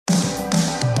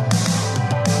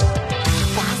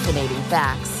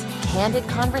facts, candid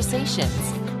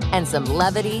conversations, and some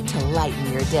levity to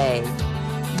lighten your day.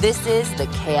 This is The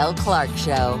Cale Clark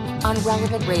Show on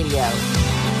Relevant Radio.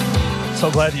 So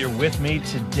glad that you're with me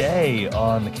today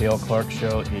on The Cale Clark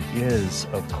Show. It is,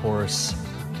 of course,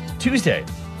 Tuesday.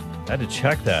 I had to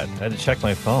check that. I had to check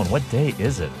my phone. What day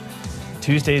is it?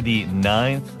 Tuesday, the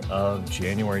 9th of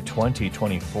January,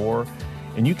 2024.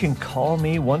 And you can call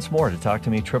me once more to talk to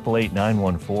me,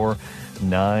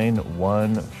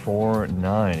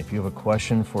 888-914-9149. If you have a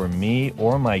question for me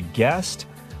or my guest,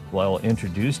 well, I'll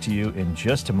introduce to you in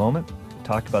just a moment.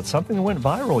 Talk about something that went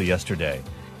viral yesterday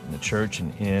in the church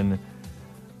and in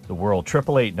the world.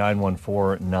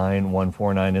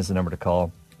 888-914-9149 is the number to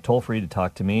call. Toll free to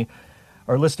talk to me.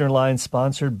 Our listener line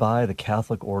sponsored by the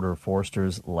Catholic Order of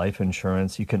Foresters Life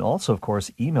Insurance. You can also, of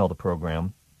course, email the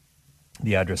program.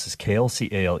 The address is Cale,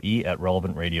 C-A-L-E, at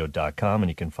relevantradio.com, and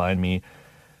you can find me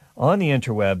on the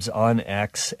interwebs, on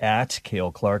X, at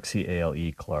Cale Clark,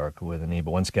 C-A-L-E, Clark, with an E.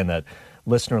 But once again, that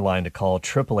listener line to call,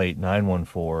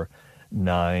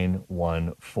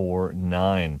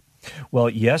 888-914-9149. Well,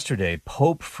 yesterday,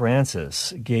 Pope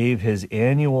Francis gave his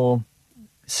annual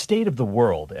State of the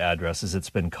World address, as it's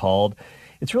been called.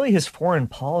 It's really his foreign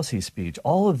policy speech.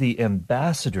 All of the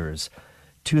ambassadors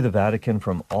to the Vatican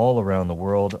from all around the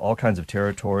world, all kinds of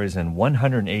territories, and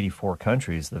 184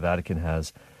 countries the Vatican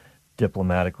has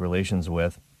diplomatic relations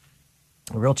with.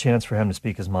 A real chance for him to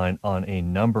speak his mind on a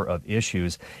number of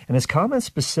issues. And his comments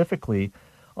specifically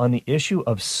on the issue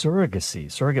of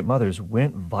surrogacy. Surrogate mothers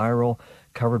went viral,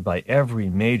 covered by every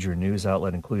major news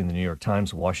outlet, including the New York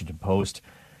Times, Washington Post.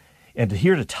 And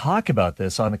here to talk about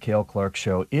this on the Cale Clark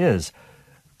Show is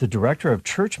the Director of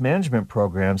Church Management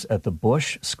Programs at the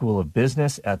Bush School of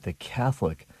Business at the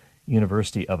Catholic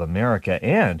University of America.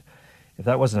 And if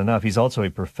that wasn't enough, he's also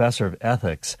a professor of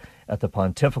ethics at the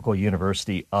Pontifical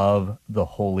University of the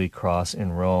Holy Cross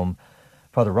in Rome.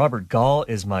 Father Robert Gall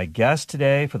is my guest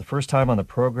today for the first time on the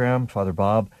program. Father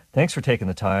Bob, thanks for taking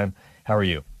the time. How are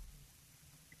you?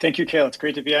 Thank you, Cale. It's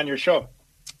great to be on your show.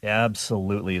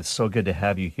 Absolutely. It's so good to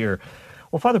have you here.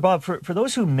 Well, Father Bob, for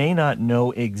those who may not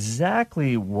know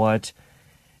exactly what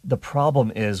the problem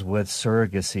is with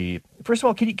surrogacy, first of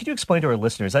all, could you explain to our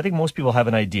listeners? I think most people have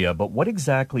an idea, but what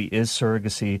exactly is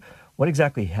surrogacy? What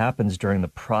exactly happens during the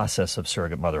process of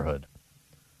surrogate motherhood?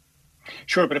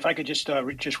 Sure, but if I could just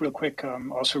real quick,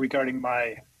 also regarding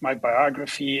my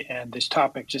biography and this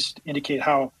topic, just indicate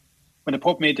how, when the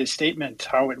Pope made this statement,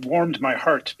 how it warmed my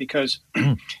heart, because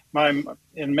in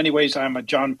many ways I'm a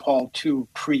John Paul II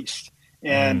priest.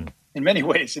 And in many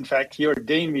ways, in fact, he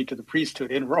ordained me to the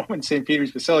priesthood in Rome in St.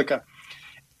 Peter's Basilica.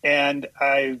 And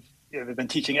I've been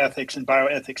teaching ethics and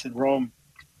bioethics in Rome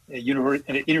at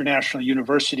an international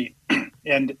university.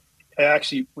 And I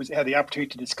actually had the opportunity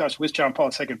to discuss with John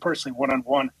Paul II personally,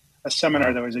 one-on-one, a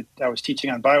seminar that I was teaching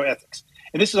on bioethics.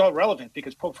 And this is all relevant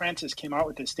because Pope Francis came out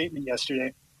with this statement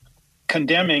yesterday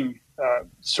condemning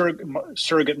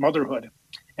surrogate motherhood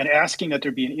and asking that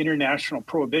there be an international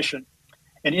prohibition.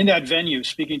 And in that venue,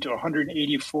 speaking to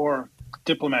 184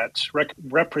 diplomats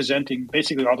representing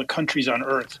basically all the countries on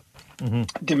earth,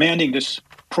 demanding this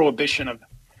prohibition of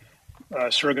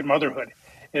surrogate motherhood.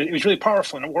 It was really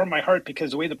powerful, and it warmed my heart because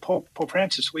the way Pope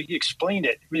Francis, the way he explained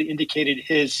it, really indicated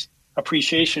his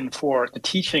appreciation for the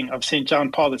teaching of St.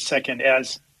 John Paul II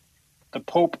as the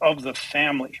Pope of the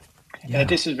family. Yeah. And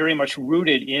this is very much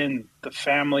rooted in the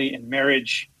family and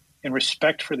marriage and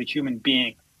respect for the human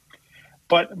being.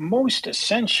 But most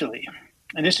essentially,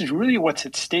 and this is really what's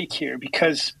at stake here,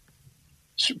 because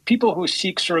people who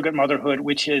seek surrogate motherhood,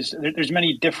 which is, there's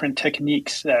many different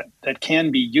techniques that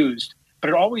can be used, but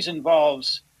it always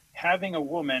involves having a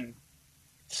woman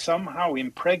somehow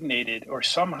impregnated or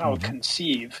somehow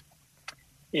conceive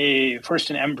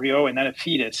first an embryo and then a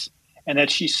fetus, and that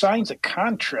she signs a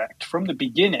contract from the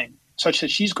beginning such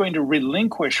that she's going to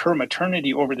relinquish her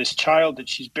maternity over this child that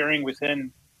she's bearing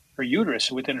within her uterus,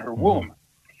 within her womb,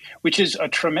 which is a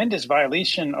tremendous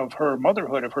violation of her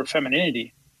motherhood, of her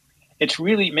femininity. It's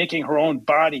really making her own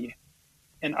body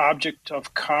an object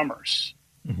of commerce.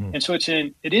 And so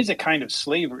it is a kind of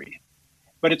slavery,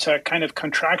 but it's a kind of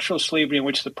contractual slavery in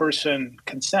which the person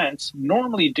consents,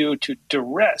 normally due to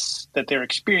duress that they're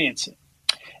experiencing.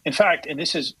 In fact, and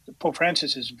Pope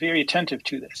Francis is very attentive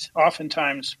to this,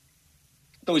 oftentimes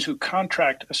those who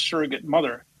contract a surrogate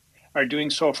mother are doing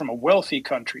so from a wealthy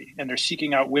country, and they're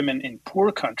seeking out women in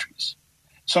poor countries.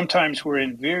 Sometimes we're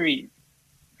in very,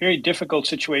 very difficult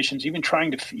situations, even trying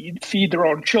to feed their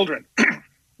own children.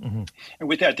 And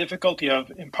with that difficulty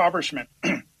of impoverishment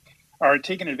are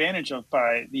taken advantage of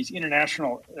by these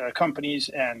international companies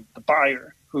and the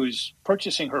buyer who's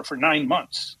purchasing her for 9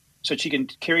 months so she can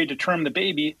carry to term the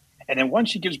baby. And then once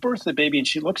she gives birth to the baby and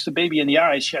she looks the baby in the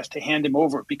eyes, she has to hand him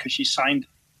over because she signed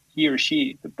he or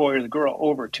she, the boy or the girl,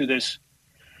 over to this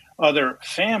other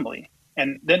family.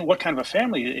 And then what kind of a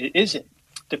family is it?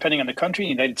 Depending on the country, in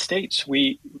the United States,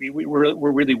 we're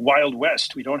really Wild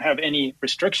West. We don't have any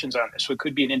restrictions on this. So it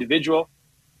could be an individual.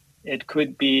 It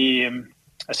could be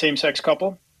a same-sex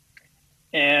couple.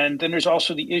 And then there's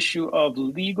also the issue of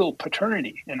legal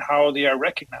paternity and how they are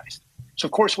recognized. So,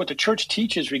 of course, what the church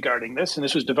teaches regarding this, and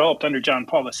this was developed under John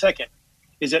Paul II,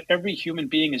 is that every human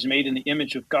being is made in the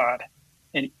image of God.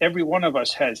 And every one of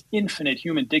us has infinite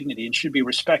human dignity and should be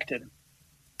respected.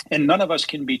 And none of us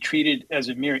can be treated as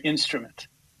a mere instrument.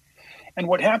 And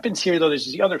what happens here, though,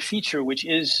 is the other feature, which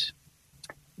is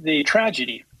the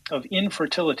tragedy of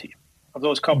infertility of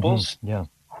those couples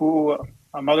who,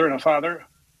 a mother and a father,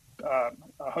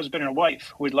 a husband and a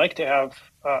wife, who would like to have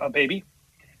a baby,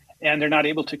 and they're not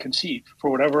able to conceive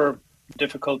for whatever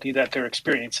difficulty that they're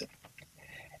experiencing.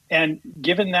 And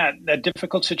given that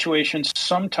difficult situation,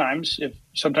 sometimes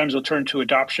they'll turn to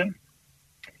adoption.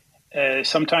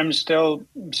 Sometimes they'll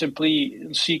simply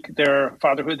seek their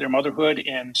fatherhood, their motherhood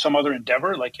in some other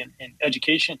endeavor, like in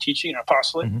education, teaching, and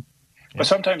apostolate. Mm-hmm. Yeah. But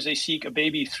sometimes they seek a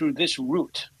baby through this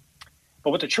route.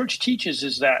 But what the church teaches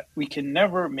is that we can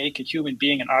never make a human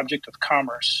being an object of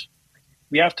commerce.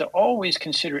 We have to always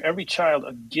consider every child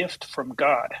a gift from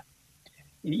God.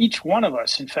 And each one of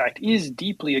us, in fact, is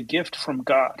deeply a gift from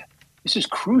God. This is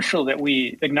crucial that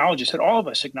we acknowledge this, that all of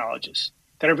us acknowledge this,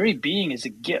 that our very being is a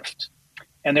gift.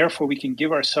 And therefore, we can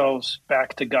give ourselves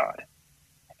back to God.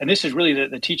 And this is really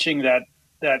the teaching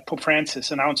that Pope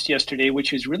Francis announced yesterday,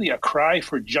 which is really a cry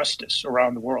for justice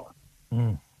around the world.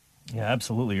 Mm. Yeah,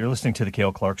 absolutely. You're listening to the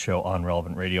Cale Clark Show on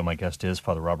Relevant Radio. My guest is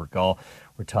Father Robert Gall.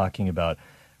 We're talking about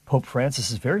Pope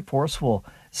Francis's very forceful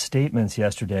statements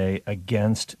yesterday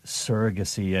against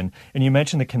surrogacy. And you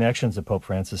mentioned the connections that Pope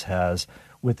Francis has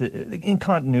with in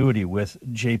continuity with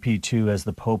JP2 as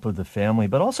the Pope of the family.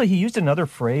 But also he used another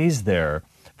phrase there,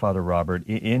 Father Robert,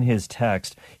 in his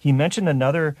text. He mentioned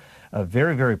another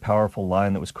very, very powerful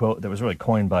line that was really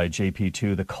coined by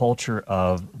JP2, the culture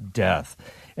of death.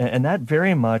 And that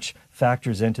very much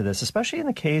factors into this, especially in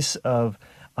the case of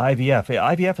IVF.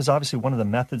 IVF is obviously one of the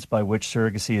methods by which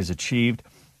surrogacy is achieved.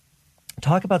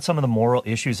 Talk about some of the moral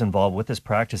issues involved with this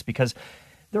practice, because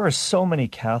there are so many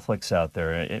Catholics out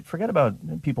there, forget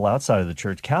about people outside of the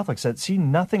church, Catholics that see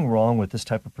nothing wrong with this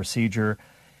type of procedure,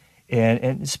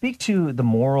 and speak to the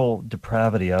moral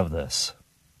depravity of this.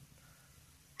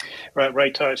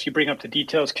 Right. So you bring up the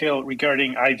details, Cale,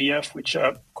 regarding IVF, which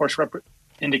of course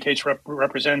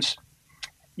represents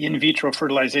in vitro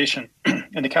fertilization.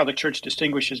 And the Catholic Church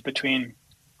distinguishes between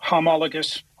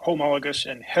homologous,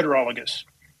 and heterologous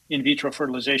in vitro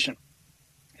fertilization.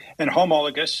 And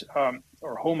homologous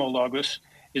or homologous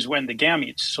is when the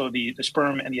gametes, so the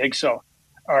sperm and the egg cell,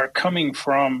 are coming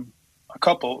from a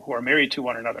couple who are married to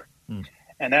one another. Mm.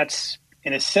 And that's,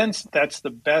 in a sense, that's the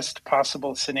best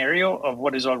possible scenario of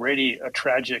what is already a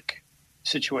tragic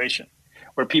situation,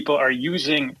 where people are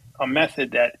using a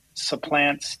method that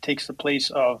takes the place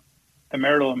of the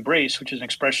marital embrace, which is an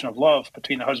expression of love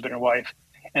between the husband and wife,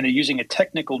 and they're using a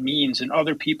technical means, and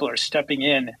other people are stepping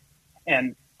in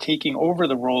and taking over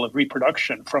the role of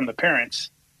reproduction from the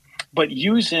parents, but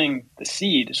using the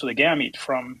seed, so the gamete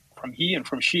from he and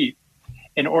from she,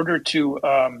 in order to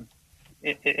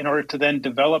then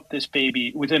develop this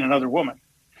baby within another woman.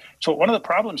 So one of the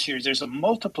problems here is there's a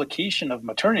multiplication of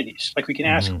maternities. Like we can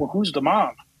ask, well, who's the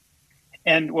mom?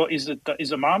 And well, is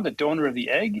the mom the donor of the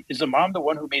egg? Is the mom the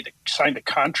one who signed the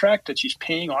contract that she's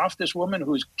paying off this woman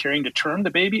who's carrying to term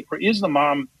the baby? Or is the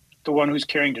mom the one who's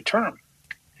carrying to term?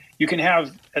 You can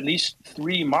have at least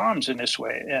 3 moms in this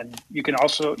way. And you could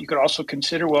also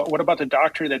consider, well, what about the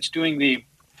doctor that's doing the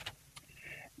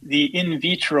in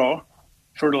vitro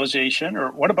fertilization?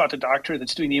 Or what about the doctor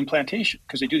that's doing the implantation?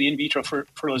 Because they do the in vitro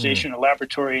fertilization in a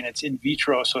laboratory, and it's in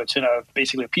vitro, so it's in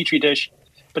basically a petri dish.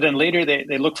 But then later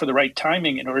they look for the right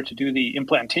timing in order to do the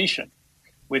implantation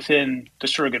within the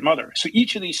surrogate mother. So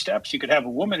each of these steps, you could have a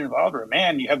woman involved or a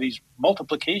man. You have these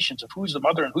multiplications of who's the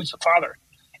mother and who's the father.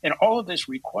 And all of this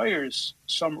requires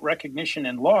some recognition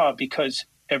in law, because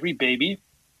every baby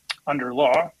under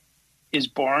law is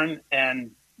born,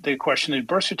 and the question is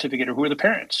birth certificate, or who are the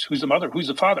parents? Who's the mother? Who's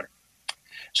the father?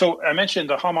 So I mentioned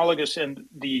the homologous and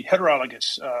the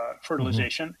heterologous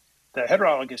fertilization. Mm-hmm. The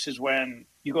heterologous is when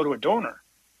you go to a donor.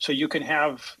 So you can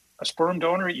have a sperm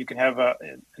donor, you can have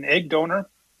an egg donor,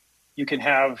 you can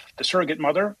have the surrogate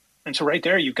mother. And so right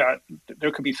there,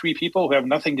 there could be 3 people who have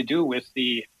nothing to do with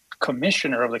the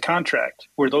commissioner of the contract,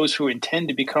 who are those who intend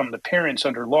to become the parents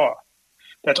under law.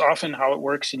 That's often how it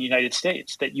works in the United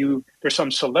States, that there's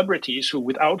some celebrities who,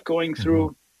 without going Mm-hmm.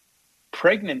 through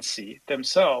pregnancy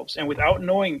themselves and without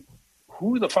knowing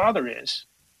who the father is,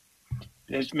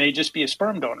 it may just be a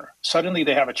sperm donor. Suddenly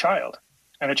they have a child,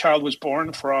 and a child was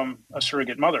born from a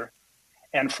surrogate mother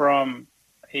and from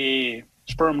a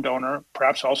sperm donor,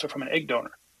 perhaps also from an egg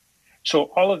donor. So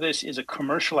all of this is a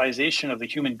commercialization of the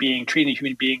human being, treating the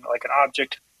human being like an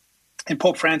object. And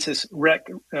Pope Francis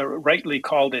rightly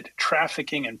called it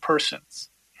trafficking in persons,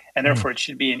 and Mm. therefore it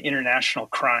should be an international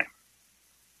crime.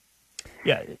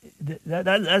 Yeah,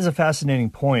 that's a fascinating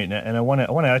point, and I want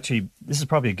to actually. This is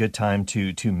probably a good time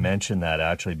to mention that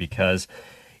actually, because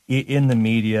in the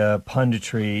media,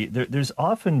 punditry, there's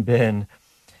often been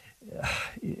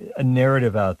a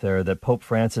narrative out there that Pope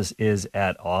Francis is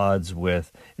at odds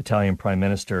with Italian Prime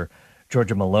Minister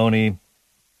Giorgia Meloni,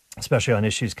 especially on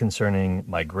issues concerning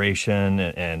migration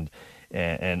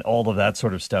and all of that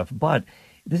sort of stuff. But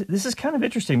this is kind of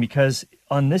interesting because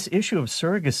on this issue of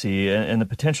surrogacy and the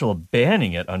potential of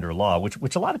banning it under law,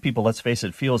 which a lot of people, let's face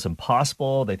it, feels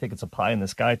impossible. They think it's a pie in the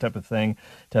sky type of thing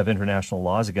to have international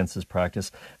laws against this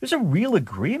practice. There's a real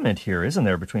agreement here, isn't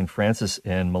there, between Francis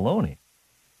and Meloni?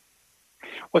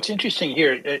 What's interesting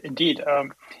here, indeed,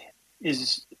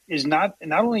 is not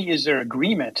only is there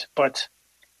agreement, but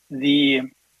the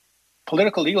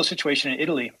political legal situation in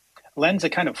Italy lends a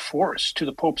kind of force to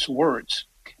the Pope's words.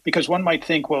 Because one might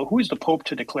think, well, who is the Pope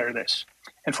to declare this?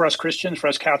 And for us Christians, for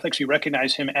us Catholics, we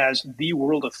recognize him as the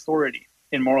world authority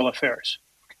in moral affairs.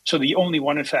 So the only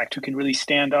one, in fact, who can really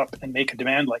stand up and make a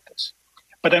demand like this.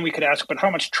 But then we could ask, but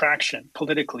how much traction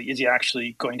politically is he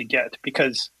actually going to get?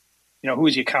 Because, who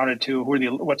is he accounted to?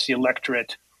 What's the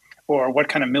electorate? Or what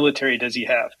kind of military does he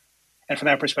have? And from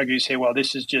that perspective, you say, well,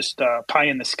 this is just a pie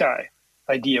in the sky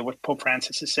idea, what Pope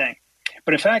Francis is saying.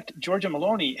 But in fact, Giorgia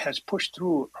Meloni has pushed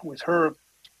through with her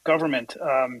government.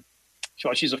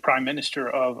 She's the prime minister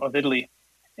of Italy,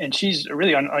 and she's a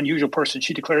really unusual person.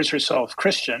 She declares herself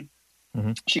Christian.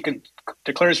 Mm-hmm. She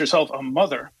declares herself a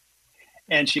mother,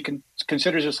 and she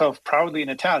considers herself proudly an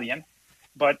Italian,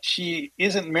 but she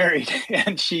isn't married,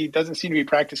 and she doesn't seem to be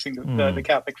practicing the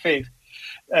Catholic faith.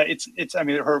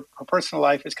 Her personal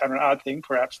life is kind of an odd thing.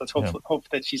 Perhaps let's hope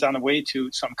that she's on the way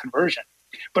to some conversion.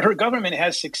 But her government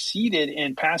has succeeded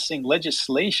in passing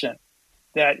legislation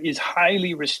that is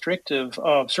highly restrictive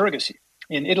of surrogacy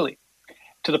in Italy,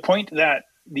 to the point that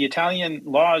the Italian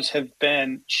laws have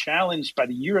been challenged by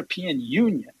the European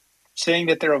Union, saying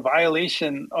that they're a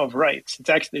violation of rights.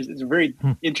 It's a very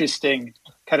interesting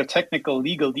kind of technical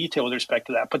legal detail with respect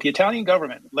to that. But the Italian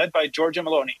government, led by Giorgia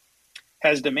Meloni,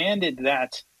 has demanded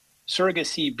that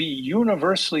surrogacy be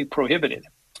universally prohibited.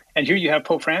 And here you have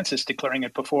Pope Francis declaring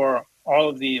it before all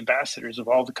of the ambassadors of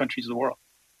all the countries of the world.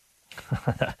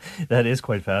 That is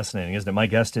quite fascinating, isn't it? My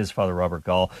guest is Father Robert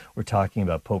Gall. We're talking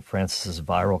about Pope Francis's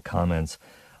viral comments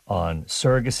on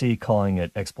surrogacy, calling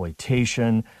it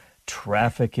exploitation,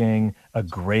 trafficking, a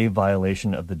grave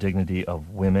violation of the dignity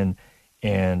of women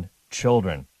and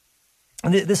children.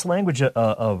 And this language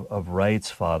of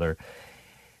rights, Father,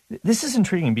 this is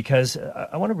intriguing because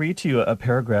I want to read to you a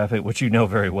paragraph, which you know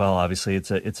very well, obviously.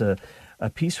 It's a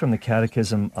piece from the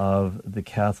Catechism of the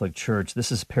Catholic Church.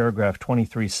 This is paragraph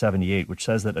 2378, which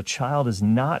says that a child is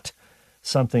not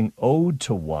something owed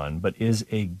to one, but is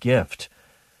a gift.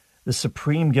 The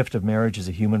supreme gift of marriage is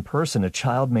a human person. A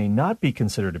child may not be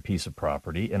considered a piece of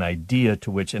property, an idea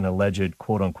to which an alleged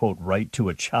quote-unquote right to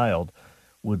a child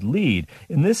would lead.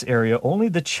 In this area, only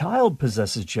the child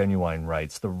possesses genuine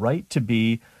rights, the right to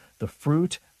be the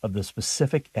fruit of the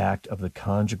specific act of the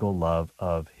conjugal love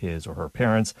of his or her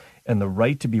parents, and the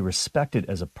right to be respected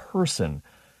as a person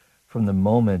from the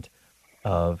moment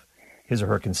of his or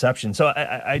her conception. So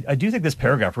I do think this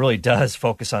paragraph really does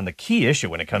focus on the key issue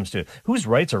when it comes to whose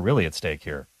rights are really at stake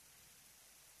here.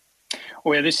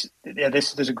 Oh, this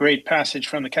is a great passage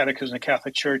from the Catechism of the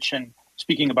Catholic Church, and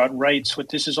speaking about rights, what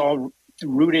this is all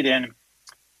rooted in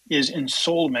is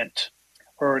ensoulment,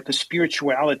 or the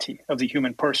spirituality of the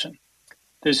human person.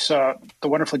 This the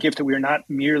wonderful gift that we are not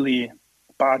merely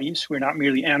bodies, we're not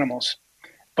merely animals,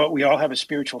 but we all have a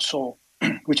spiritual soul,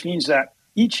 which means that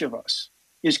each of us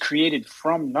is created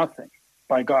from nothing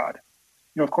by God.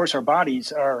 Of course, our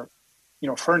bodies are,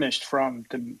 furnished from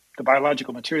the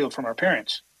biological material from our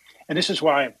parents. And this is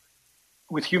why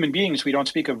with human beings, we don't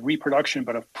speak of reproduction,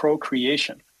 but of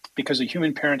procreation, because the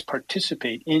human parents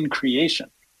participate in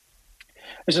creation.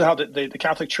 This is how the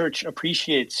Catholic Church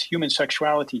appreciates human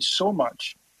sexuality so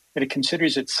much that it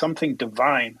considers it something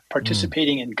divine,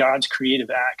 participating in God's creative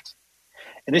act.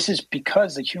 And this is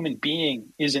because the human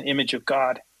being is an image of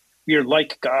God. We are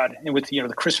like God. And with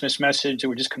the Christmas message that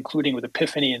we're just concluding with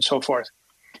Epiphany and so forth,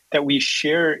 that we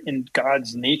share in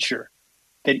God's nature,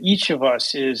 that each of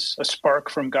us is a spark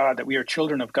from God, that we are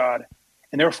children of God.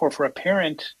 And therefore, for a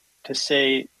parent to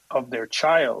say of their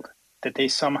child that they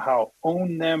somehow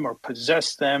own them or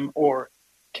possess them or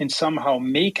can somehow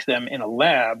make them in a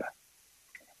lab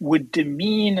would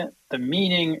demean the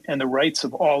meaning and the rights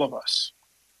of all of us.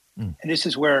 And this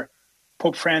is where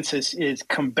Pope Francis is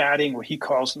combating what he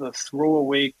calls the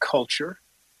throwaway culture,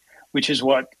 which is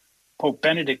what Pope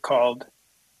Benedict called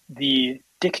the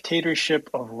dictatorship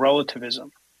of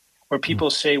relativism, where people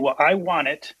say, well, I want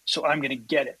it, so I'm going to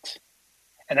get it.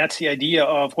 And that's the idea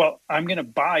of, well, I'm going to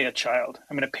buy a child.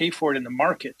 I'm going to pay for it in the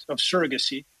market of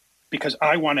surrogacy because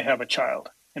I want to have a child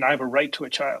and I have a right to a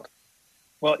child.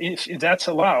 Well, if that's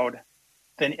allowed,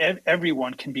 then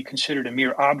everyone can be considered a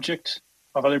mere object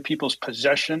of other people's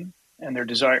possession and their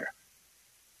desire.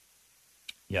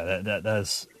 Yeah,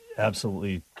 that's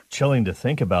absolutely chilling to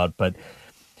think about. But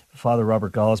Father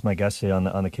Robert Gall is my guest today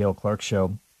on the Cale Clark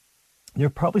Show. There are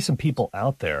probably some people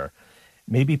out there,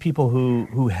 maybe people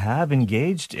who have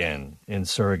engaged in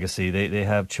surrogacy. They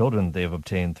have children they've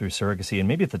obtained through surrogacy, and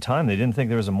maybe at the time they didn't think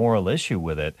there was a moral issue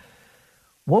with it.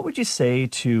 What would you say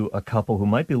to a couple who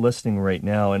might be listening right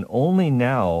now and only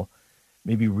now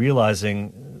maybe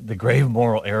realizing the grave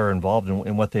moral error involved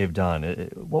in what they've done?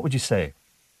 What would you say?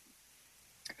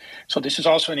 So this is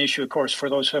also an issue, of course, for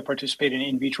those who have participated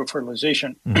in vitro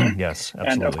fertilization. Yes,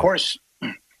 absolutely. And of course,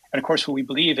 what we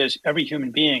believe is every human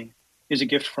being is a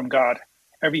gift from God.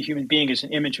 Every human being is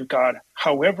an image of God.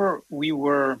 However we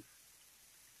were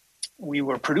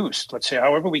produced, let's say,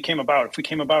 however we came about, if we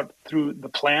came about through the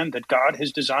plan that God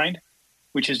has designed,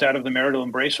 which is that of the marital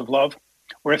embrace of love,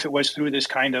 or if it was through this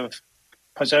kind of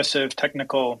possessive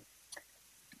technical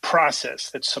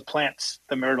process that supplants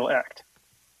the marital act,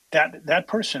 that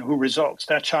person who results,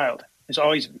 that child, is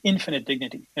always of infinite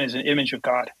dignity and is an image of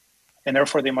God, and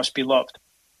therefore they must be loved.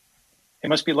 They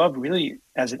must be loved really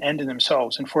as an end in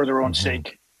themselves and for their own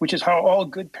sake, which is how all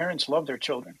good parents love their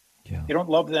children. Yeah. They don't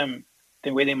love them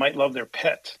the way they might love their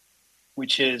pet,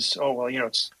 which is, oh,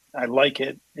 well, I like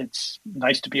it. It's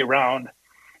nice to be around.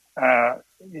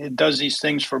 It does these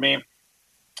things for me.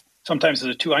 Sometimes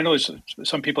there's I know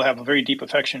some people have a very deep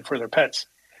affection for their pets,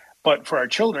 but for our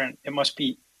children, it must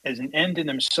be as an end in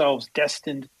themselves,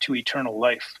 destined to eternal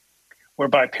life,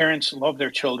 whereby parents love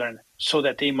their children so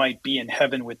that they might be in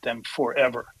heaven with them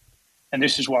forever. And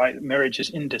this is why marriage is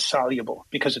indissoluble,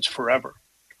 because it's forever,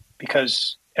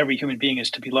 because every human being is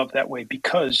to be loved that way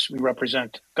because we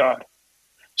represent God.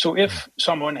 So if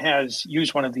someone has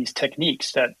used one of these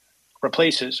techniques that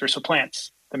replaces or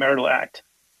supplants the marital act,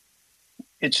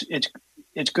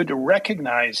 it's good to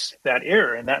recognize that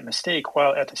error and that mistake,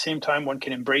 while at the same time one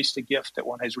can embrace the gift that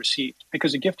one has received,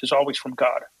 because the gift is always from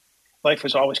God. Life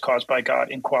is always caused by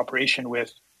God in cooperation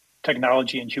with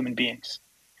technology and human beings.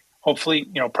 Hopefully,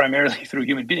 primarily through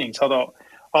human beings, although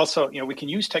also, we can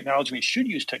use technology. We should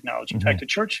use technology. In fact, the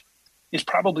church is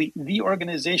probably the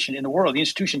organization in the world, the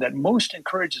institution that most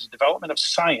encourages the development of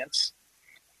science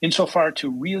insofar to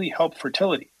really help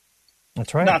fertility.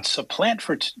 That's right. Not supplant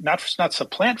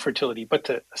fertility, but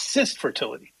to assist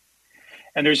fertility.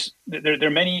 And there are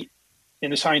many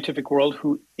in the scientific world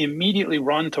who immediately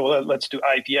run to, well, let's do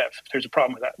IVF if there's a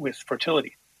problem with that, with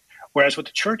fertility. Whereas what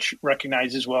the church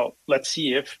recognizes, well, let's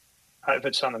see if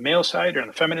it's on the male side or on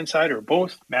the feminine side or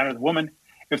both, man or the woman,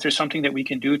 if there's something that we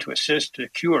can do to assist, to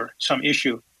cure some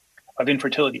issue of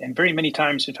infertility. And very many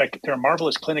times, in fact, there are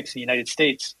marvelous clinics in the United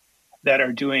States that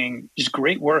are doing just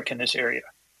great work in this area,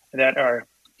 that are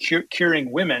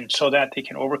curing women so that they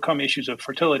can overcome issues of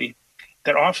fertility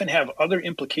that often have other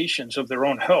implications of their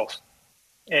own health.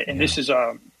 And this is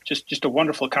just a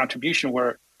wonderful contribution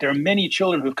where there are many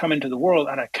children who've come into the world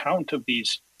on account of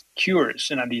these cures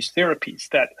and on these therapies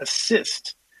that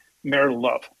assist marital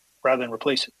love rather than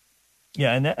replace it.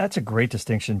 Yeah, and that's a great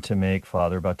distinction to make,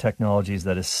 Father, about technologies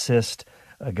that assist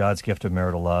God's gift of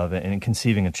marital love and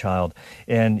conceiving a child.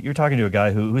 And you're talking to a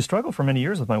guy who struggled for many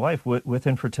years with my wife with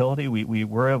infertility. We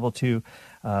were able to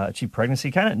achieve pregnancy,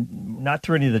 kind of not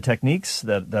through any of the techniques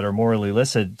that are morally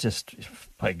illicit, just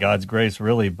by God's grace,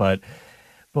 really. But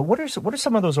what are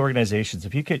some of those organizations?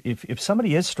 If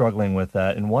somebody is struggling with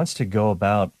that and wants to go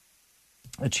about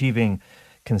achieving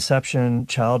conception,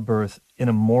 childbirth in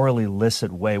a morally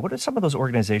licit way, what are some of those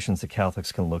organizations that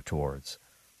Catholics can look towards?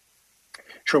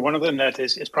 Sure. One of them that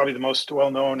is probably the most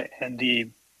well-known and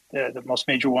the most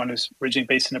major one is originally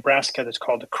based in Nebraska. That's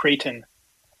called the Creighton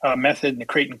Method and the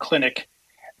Creighton Clinic.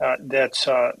 That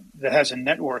has a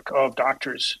network of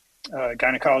doctors,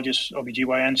 gynecologists,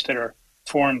 OBGYNs that are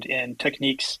formed in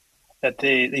techniques that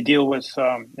they deal with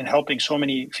in helping so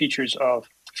many features of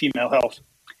female health.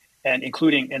 and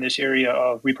including in this area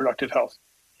of reproductive health,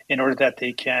 in order that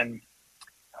they can,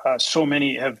 so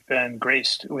many have been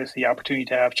graced with the opportunity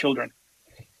to have children.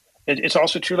 It's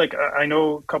also true, like I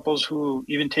know couples who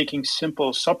even taking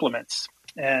simple supplements,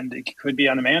 and it could be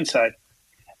on the man's side,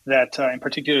 that in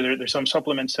particular, there's some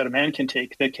supplements that a man can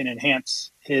take that can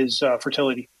enhance his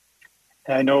fertility.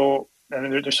 And I know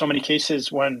there's so many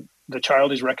cases when the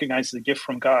child is recognized as a gift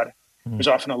from God. There's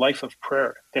often a life of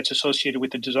prayer that's associated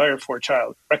with the desire for a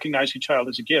child, recognizing a child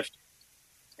as a gift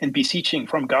and beseeching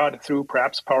from God through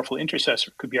perhaps a powerful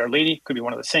intercessor. Could be Our Lady, could be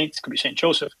one of the saints, could be Saint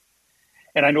Joseph.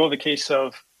 And I know of the case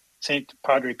of Saint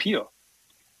Padre Pio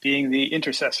being the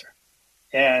intercessor.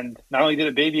 And not only did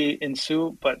a baby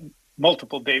ensue, but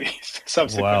multiple babies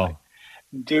subsequently,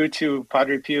 due to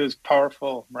Padre Pio's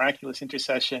powerful, miraculous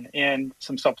intercession and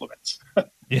some supplements.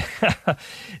 Yeah,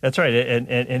 that's right.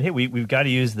 And hey, we've got to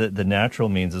use the natural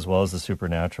means as well as the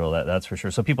supernatural. That's for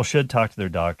sure. So people should talk to their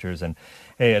doctors. And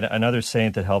hey, another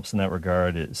saint that helps in that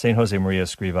regard is Saint Jose Maria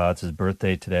Escrivá. It's his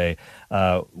birthday today.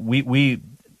 We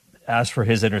asked for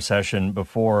his intercession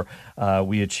before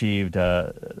we achieved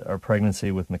our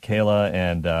pregnancy with Michaela,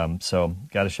 and so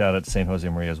got to shout out to Saint Jose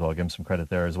Maria as well. Give him some credit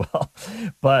there as well.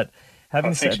 But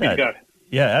having said that, God.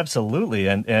 Yeah, absolutely,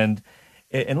 and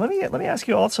let me ask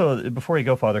you also before you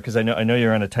go, Father, because I know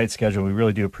you're on a tight schedule. We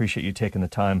really do appreciate you taking the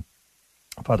time.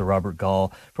 Father Robert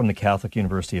Gall from the Catholic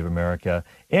University of America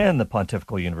and the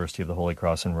Pontifical University of the Holy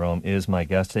Cross in Rome is my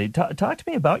guest today. Talk to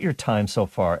me about your time so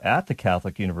far at the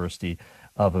Catholic University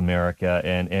of America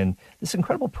and this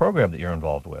incredible program that you're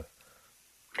involved with.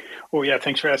 Oh, yeah.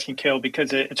 Thanks for asking, Cale,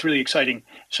 because it's really exciting.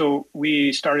 So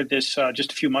we started this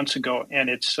just a few months ago, and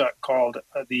it's called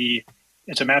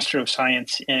it's a Master of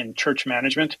Science in Church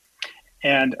Management.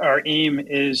 And our aim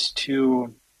is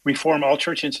to reform all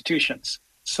church institutions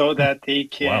so that they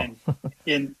can. Wow.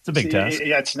 It's a big task.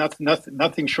 Yeah, it's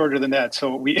nothing shorter than that.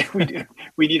 So we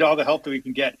need all the help that we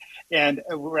can get. And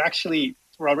we're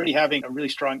already having a really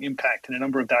strong impact in a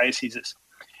number of dioceses.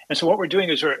 And so what we're doing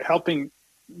is we're helping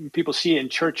people see in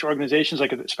church organizations,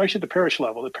 like especially at the parish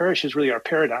level. The parish is really our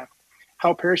paradigm,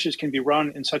 how parishes can be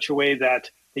run in such a way that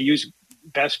they use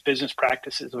best business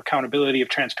practices of accountability, of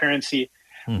transparency,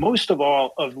 most of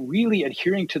all, of really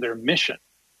adhering to their mission.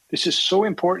 This is so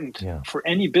important for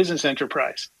any business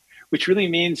enterprise, which really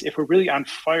means if we're really on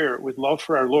fire with love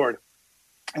for our Lord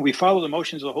and we follow the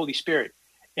motions of the Holy Spirit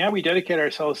and we dedicate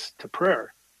ourselves to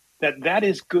prayer, that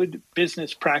is good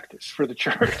business practice for the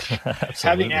church.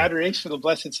 Having adoration of the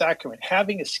Blessed Sacrament,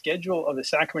 having a schedule of the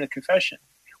Sacrament of Confession,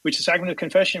 which the Sacrament of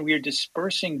Confession, we are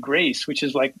dispersing grace, which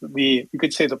is like you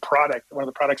could say one of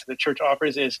the products that the church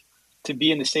offers is to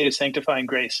be in the state of sanctifying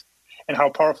grace, and how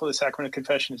powerful the Sacrament of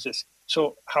Confession is this.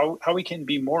 So how we can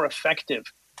be more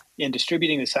effective in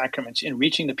distributing the sacraments, in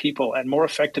reaching the people, and more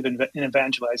effective in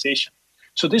evangelization.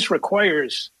 So this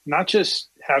requires not just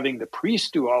having the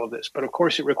priest do all of this, but of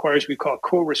course it requires we call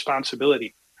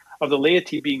co-responsibility of the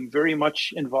laity being very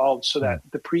much involved so that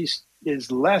the priest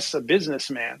is less a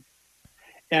businessman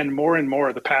and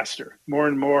more the pastor, more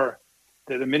and more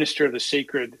the minister of the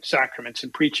sacred sacraments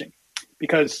and preaching.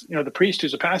 Because, the priest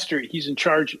who's a pastor, he's in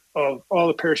charge of all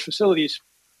the parish facilities.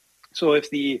 So if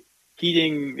the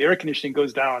heating, the air conditioning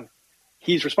goes down,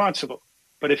 he's responsible.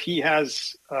 But if he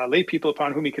has lay people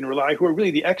upon whom he can rely, who are really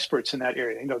the experts in that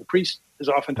area, the priest is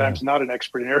oftentimes not an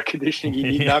expert in air conditioning. He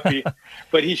need not be,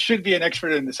 but he should be an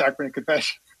expert in the Sacrament of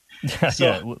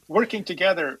Confession. Working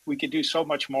together, we can do so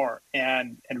much more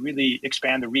and really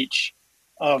expand the reach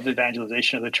of the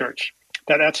evangelization of the church.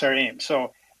 That's our aim.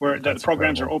 So the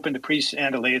programs are open to priests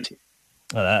and to laity.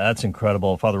 That's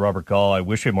incredible. Father Robert Gall, I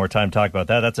wish we had more time to talk about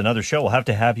that. That's another show. We'll have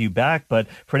to have you back. But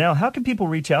for now, how can people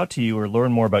reach out to you or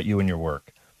learn more about you and your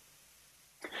work?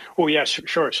 Oh, yeah,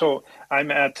 sure. So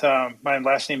I'm at, my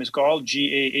last name is Gall,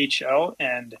 Gahl,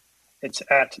 and it's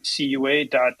at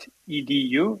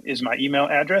cua.edu is my email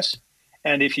address.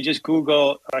 And if you just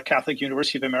Google Catholic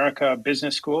University of America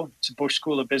Business School, it's a Bush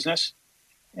School of Business.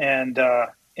 And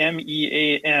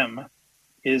MEAM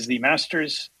is the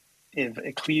Master's of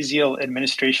Ecclesial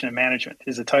Administration and Management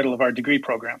is the title of our degree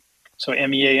program. So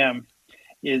MEAM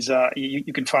is,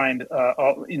 you can find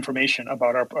all information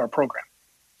about our program.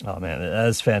 Oh, man,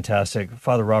 that's fantastic.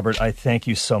 Father Robert, I thank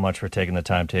you so much for taking the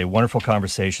time today. Wonderful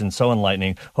conversation, so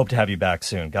enlightening. Hope to have you back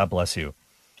soon. God bless you.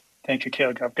 Thank you,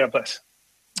 Caleb. God bless.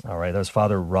 All right, that was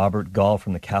Father Robert Gall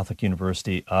from the Catholic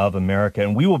University of America.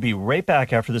 And we will be right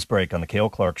back after this break on The Cale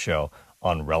Clark Show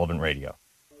on Relevant Radio.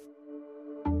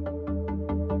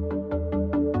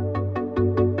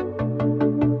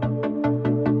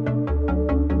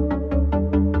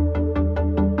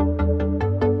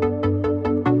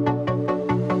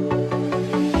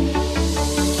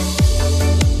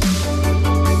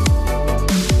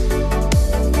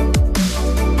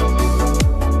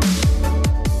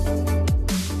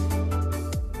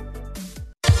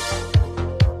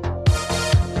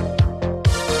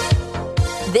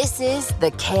 is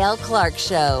the Cale Clark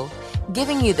Show,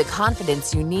 giving you the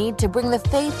confidence you need to bring the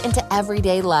faith into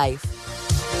everyday life.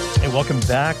 Hey, welcome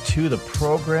back to the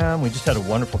program. We just had a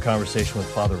wonderful conversation with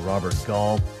Father Robert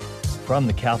Gall from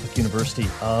the Catholic University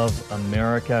of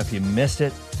America. If you missed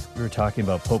it, we were talking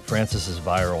about Pope Francis's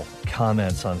viral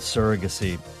comments on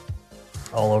surrogacy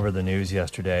all over the news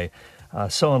yesterday.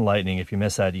 So enlightening. If you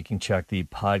missed that, you can check the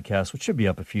podcast, which should be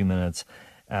up a few minutes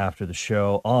after the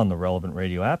show on the Relevant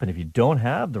Radio app. And if you don't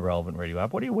have the Relevant Radio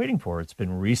app, what are you waiting for? It's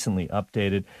been recently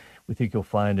updated. We think you'll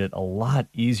find it a lot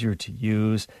easier to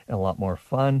use and a lot more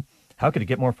fun. How could it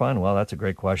get more fun? Well, that's a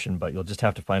great question, but you'll just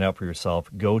have to find out for yourself.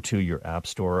 Go to your app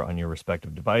store on your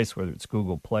respective device, whether it's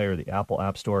Google Play or the Apple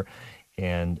App Store,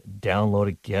 and download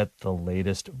it, get the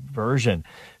latest version.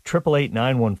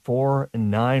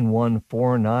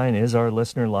 888-914-9149 is our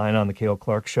listener line on the Cale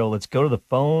Clark Show. Let's go to the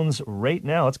phones right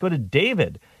now. Let's go to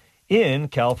David in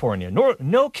California.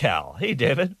 NorCal. Hey,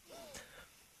 David.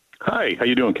 Hi, how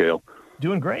you doing, Cale?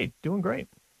 Doing great.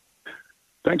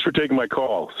 Thanks for taking my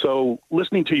call. So,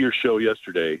 listening to your show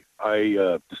yesterday,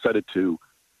 I decided to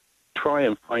try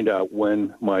and find out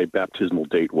when my baptismal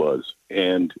date was.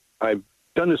 And I've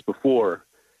done this before,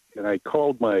 and I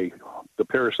called the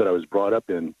parish that I was brought up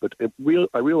in, but I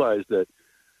realized that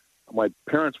my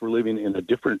parents were living in a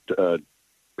different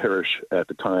parish at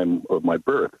the time of my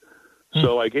birth.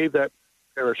 So I gave that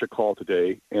parish a call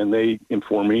today, and they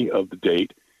informed me of the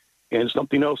date, and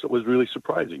something else that was really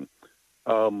surprising.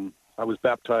 I was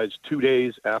baptized 2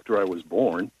 days after I was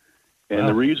born, and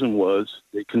the reason was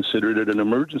they considered it an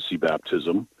emergency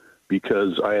baptism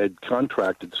because I had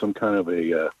contracted some kind of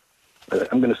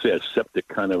I'm going to say a septic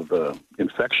kind of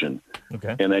infection.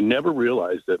 Okay. And I never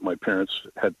realized that my parents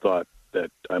had thought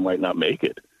that I might not make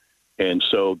it. And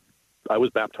so I was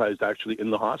baptized actually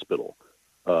in the hospital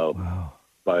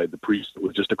by the priest that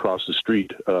was just across the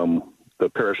street. The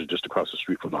parish is just across the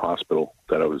street from the hospital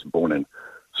that I was born in.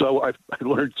 So I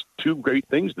learned two great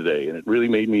things today, and it really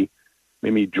made me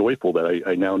joyful that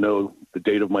I now know the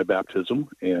date of my baptism,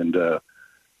 and I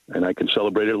can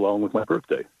celebrate it along with my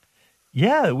birthday.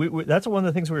 Yeah, that's one of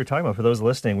the things we were talking about. For those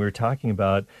listening, we were talking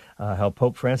about how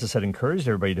Pope Francis had encouraged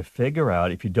everybody to figure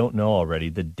out, if you don't know already,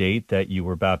 the date that you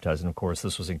were baptized. And, of course,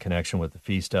 this was in connection with the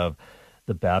feast of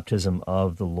the baptism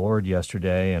of the Lord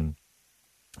yesterday. And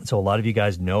so a lot of you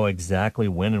guys know exactly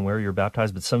when and where you're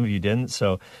baptized, but some of you didn't.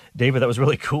 So, David, that was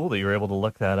really cool that you were able to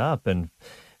look that up and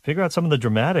figure out some of the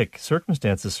dramatic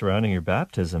circumstances surrounding your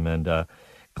baptism. And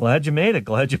glad you made it.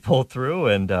 Glad you pulled through,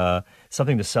 and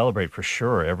something to celebrate for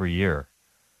sure every year.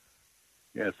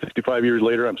 Yeah, 65 years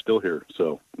later, I'm still here.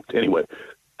 So anyway,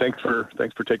 thanks for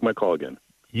taking my call again.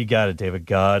 You got it, David.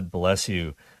 God bless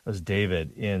you. That was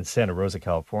David in Santa Rosa,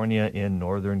 California, in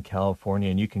Northern California.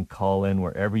 And you can call in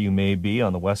wherever you may be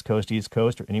on the West Coast, East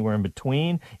Coast, or anywhere in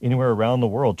between, anywhere around the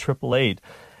world.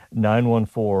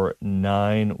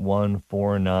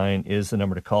 888-914-9149 is the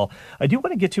number to call. I do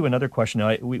want to get to another question.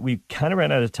 Now, we kind of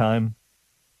ran out of time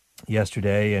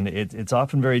yesterday, and it's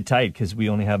often very tight because we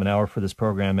only have an hour for this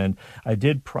program. And I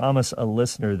did promise a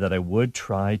listener that I would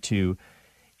try to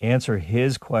answer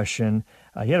his question.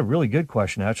 He had a really good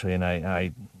question, actually, and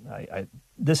I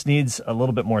this needs a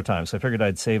little bit more time, so I figured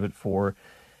I'd save it for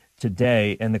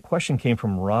today. And the question came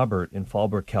from Robert in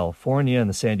Fallbrook, California, in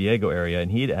the San Diego area,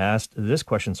 and he'd asked this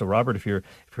question. So, Robert, if you're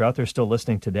out there still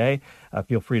listening today,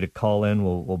 feel free to call in.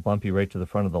 We'll bump you right to the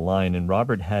front of the line. And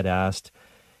Robert had asked,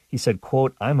 he said,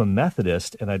 quote, "I'm a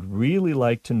Methodist, and I'd really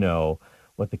like to know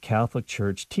what the Catholic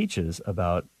Church teaches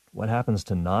about what happens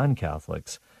to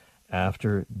non-Catholics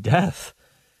after death,"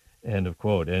 end of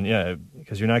quote. And yeah,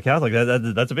 because you're not Catholic,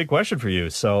 that's a big question for you.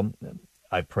 So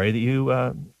I pray that you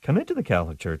come into the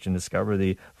Catholic Church and discover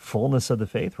the fullness of the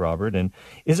faith, Robert. And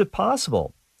is it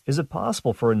possible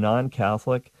for a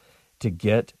non-Catholic to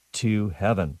get to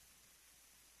heaven?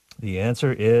 The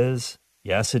answer is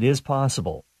yes, it is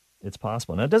possible. It's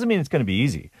possible. Now, it doesn't mean it's going to be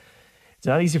easy. It's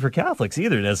not easy for Catholics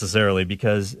either, necessarily,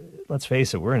 because let's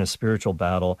face it, we're in a spiritual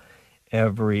battle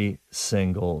every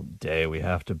single day. We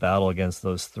have to battle against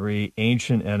those three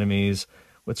ancient enemies,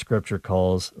 what Scripture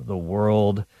calls the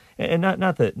world, and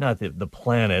not the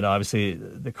planet. Obviously,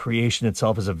 the creation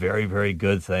itself is a very, very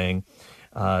good thing.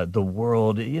 The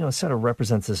world, sort of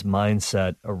represents this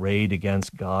mindset arrayed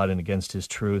against God and against His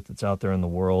truth that's out there in the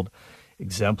world,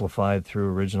 exemplified through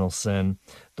original sin.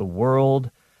 The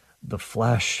world, the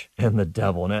flesh, and the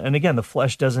devil. And again, the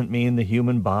flesh doesn't mean the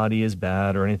human body is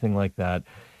bad or anything like that.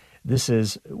 This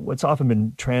is what's often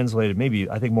been translated, maybe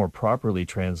I think more properly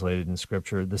translated in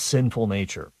Scripture, the sinful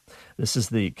nature. This is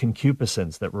the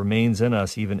concupiscence that remains in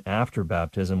us even after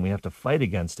baptism. We have to fight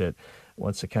against it. It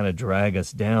wants to kind of drag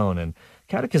us down and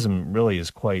Catechism really is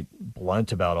quite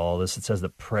blunt about all this. It says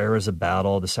that prayer is a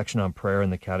battle. The section on prayer in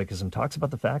the Catechism talks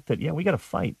about the fact that, we got to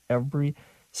fight every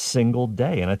single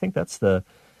day. And I think that's the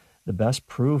best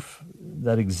proof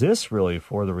that exists really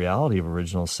for the reality of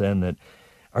original sin, that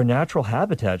our natural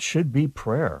habitat should be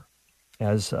prayer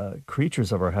as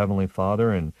creatures of our Heavenly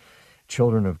Father and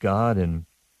children of God, and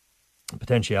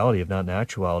potentiality, if not in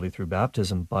actuality, through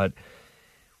baptism. But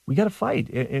we got to fight.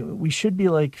 We should be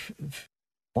like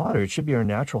water. It should be our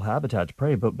natural habitat to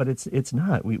pray, but it's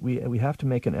not. We have to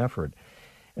make an effort.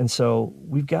 And so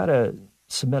we've got to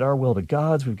submit our will to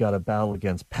God's. We've got to battle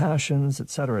against passions, et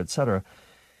cetera, et cetera.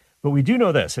 But we do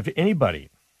know this: if anybody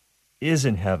is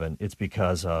in heaven, it's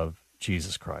because of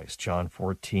Jesus Christ. John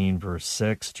 14, verse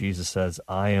 6, Jesus says,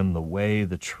 "I am the way,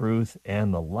 the truth,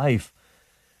 and the life.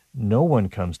 No one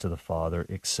comes to the Father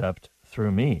except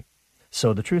through me."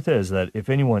 So the truth is that if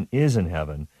anyone is in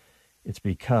heaven, it's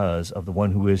because of the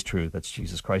one who is truth, that's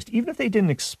Jesus Christ, even if they didn't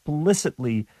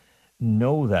explicitly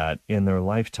know that in their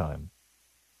lifetime.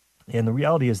 And the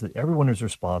reality is that everyone is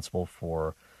responsible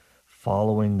for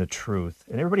following the truth,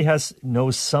 and everybody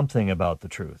knows something about the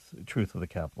truth with a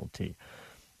capital T.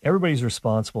 Everybody's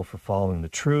responsible for following the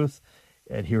truth,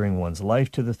 adhering one's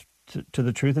life to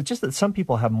the truth. It's just that some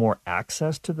people have more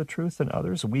access to the truth than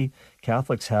others. We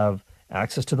Catholics have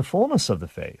access to the fullness of the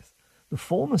faith, the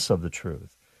fullness of the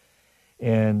truth.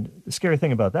 And the scary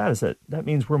thing about that is that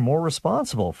means we're more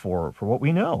responsible for what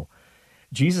we know.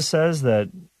 Jesus says that,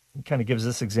 he kind of gives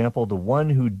this example: the one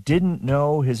who didn't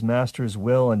know his master's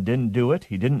will and didn't do it,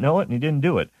 he didn't know it and he didn't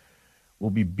do it,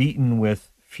 will be beaten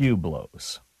with few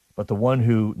blows. But the one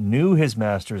who knew his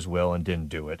master's will and didn't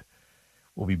do it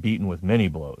will be beaten with many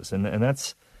blows. And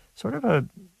that's sort of a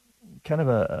kind of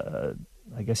a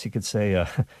I guess you could say a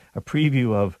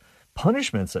preview of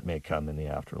punishments that may come in the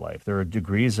afterlife. There are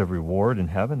degrees of reward in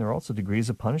heaven. There are also degrees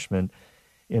of punishment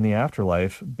in the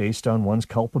afterlife based on one's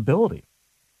culpability.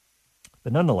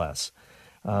 But nonetheless,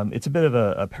 it's a bit of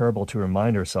a parable to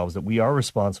remind ourselves that we are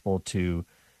responsible to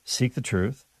seek the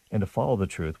truth and to follow the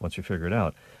truth once we figure it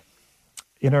out.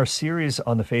 In our series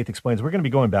on The Faith Explains, we're going to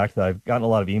be going back to that. I've gotten a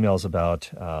lot of emails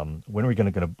about when are we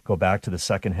going to go back to the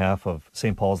second half of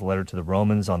St. Paul's letter to the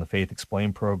Romans on the Faith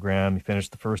Explained program. You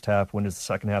finished the first half. When does the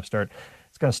second half start?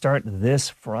 It's going to start this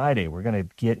Friday. We're going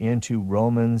to get into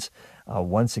Romans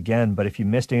once again. But if you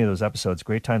missed any of those episodes,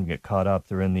 great time to get caught up.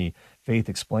 They're in the Faith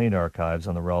Explained archives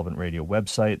on the Relevant Radio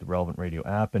website, the Relevant Radio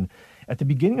app. And at the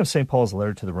beginning of St. Paul's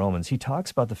letter to the Romans, he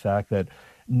talks about the fact that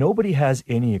nobody has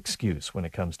any excuse when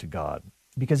it comes to God,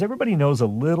 because everybody knows a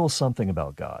little something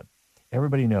about God.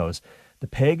 Everybody knows. The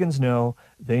pagans know.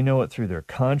 They know it through their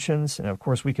conscience. And of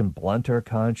course, we can blunt our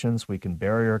conscience. We can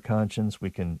bury our conscience. We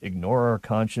can ignore our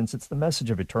conscience. It's the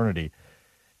message of eternity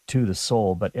to the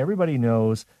soul. But everybody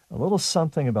knows a little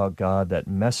something about God, that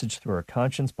message through our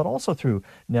conscience, but also through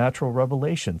natural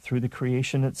revelation, through the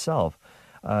creation itself,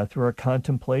 through our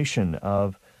contemplation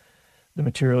of the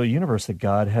material universe that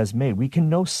God has made. We can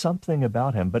know something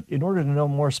about him, but in order to know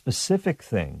more specific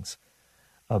things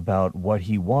about what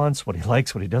he wants, what he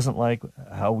likes, what he doesn't like,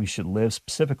 how we should live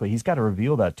specifically, he's got to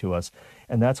reveal that to us,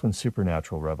 and that's when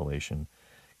supernatural revelation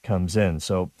comes in.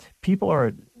 So people are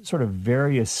at sort of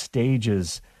various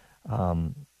stages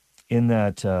in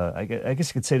that, I guess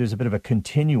you could say there's a bit of a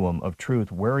continuum of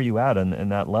truth. Where are you at in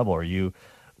that level? Are you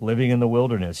living in the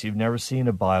wilderness? You've never seen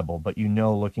a Bible, but you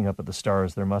know, looking up at the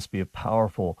stars, there must be a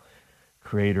powerful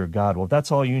creator God. Well, if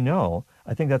that's all you know,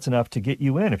 I think that's enough to get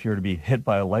you in if you're to be hit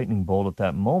by a lightning bolt at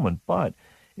that moment. But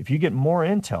if you get more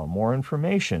intel, more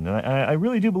information, and I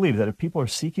really do believe that if people are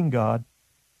seeking God,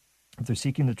 if they're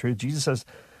seeking the truth, Jesus says,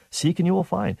 seek and you will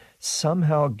find.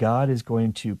 Somehow God is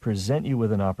going to present you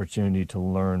with an opportunity to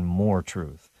learn more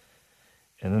truth.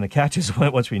 And then the catch is,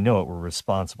 once we know it, we're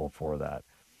responsible for that.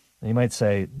 And you might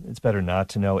say, it's better not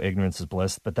to know, ignorance is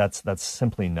bliss, but that's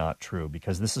simply not true,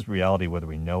 because this is reality whether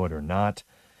we know it or not.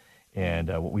 And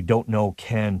what we don't know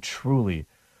can truly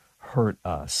hurt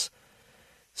us.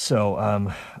 So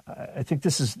I think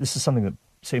this is something that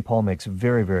St. Paul makes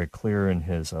very, very clear in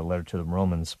his letter to the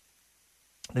Romans,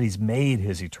 that he's made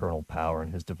his eternal power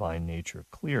and his divine nature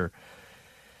clear.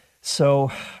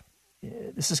 So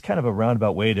this is kind of a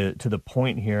roundabout way to the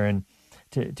point here. And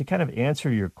to kind of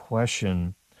answer your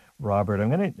question, Robert, I'm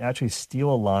going to actually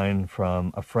steal a line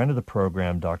from a friend of the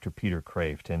program, Dr. Peter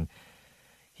Kraft. And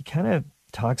he kind of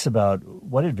talks about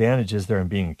what advantages there in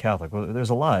being a Catholic. Well,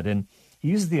 there's a lot. And he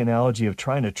uses the analogy of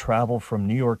trying to travel from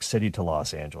New York City to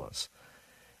Los Angeles.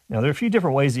 Now, there are a few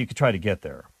different ways that you could try to get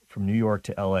there from New York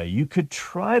to L.A. You could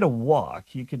try to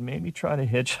walk. You could maybe try to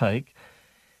hitchhike.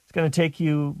 It's going to take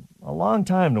you a long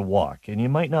time to walk, and you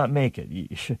might not make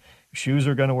it. shoes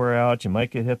are going to wear out. You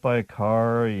might get hit by a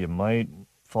car. You might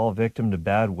fall victim to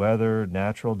bad weather,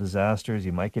 natural disasters.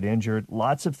 You might get injured.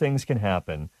 Lots of things can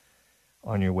happen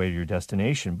on your way to your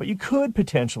destination, but you could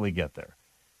potentially get there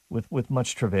with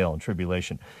much travail and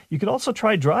tribulation. You could also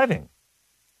try driving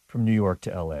from New York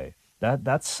to L.A.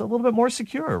 That's a little bit more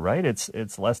secure, right?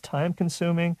 It's less time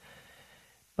consuming,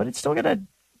 but it's still going to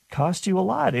cost you a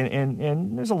lot.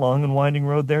 And there's a long and winding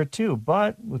road there too.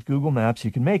 But with Google Maps,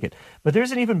 you can make it. But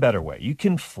there's an even better way. You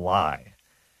can fly.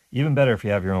 Even better if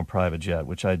you have your own private jet,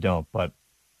 which I don't. But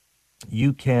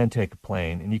you can take a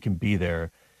plane and you can be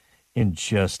there in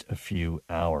just a few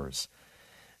hours.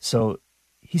 So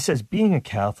he says being a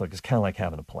Catholic is kind of like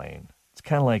having a plane. It's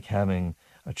kind of like having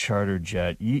a charter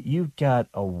jet. You've got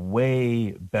a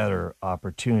way better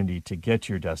opportunity to get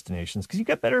to your destinations because you've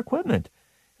got better equipment.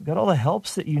 You've got all the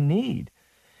helps that you need.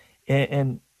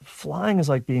 And flying is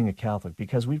like being a Catholic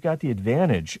because we've got the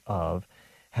advantage of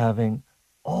having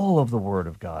all of the Word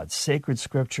of God, sacred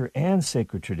scripture and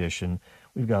sacred tradition.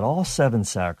 We've got all 7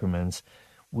 sacraments.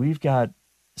 We've got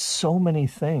so many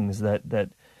things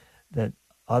that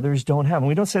others don't have. And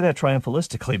we don't say that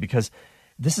triumphalistically because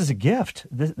this is a gift.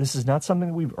 This is not something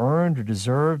that we've earned or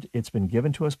deserved. It's been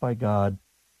given to us by God.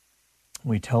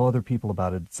 We tell other people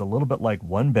about it. It's a little bit like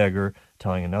one beggar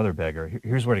telling another beggar,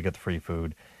 here's where to get the free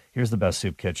food. Here's the best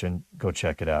soup kitchen. Go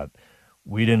check it out.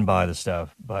 We didn't buy the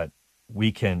stuff, but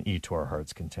we can eat to our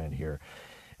heart's content here.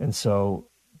 And so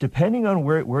depending on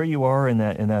where you are in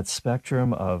that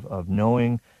spectrum of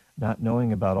knowing, not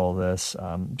knowing about all this,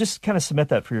 just kind of submit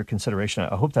that for your consideration.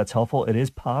 I hope that's helpful. It is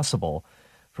possible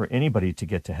for anybody to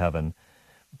get to heaven,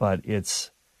 but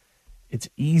it's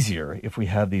easier if we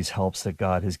have these helps that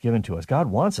God has given to us. God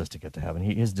wants us to get to heaven.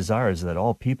 His desire is that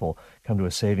all people come to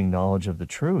a saving knowledge of the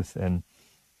truth. And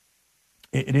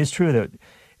it is true that,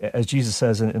 as Jesus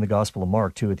says in the Gospel of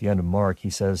Mark, too, at the end of Mark, he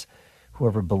says,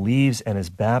 whoever believes and is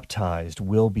baptized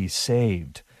will be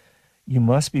saved. You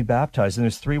must be baptized. And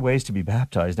there's 3 ways to be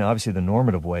baptized. Now, obviously, the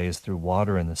normative way is through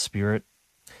water and the Spirit.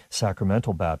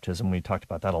 Sacramental baptism. We talked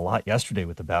about that a lot yesterday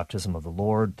with the baptism of the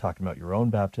Lord, talking about your own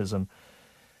baptism.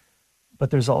 But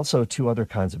there's also 2 other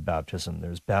kinds of baptism.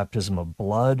 There's baptism of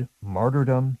blood,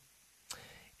 martyrdom.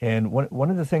 And one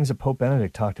of the things that Pope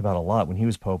Benedict talked about a lot when he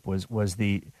was Pope was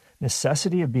the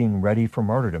necessity of being ready for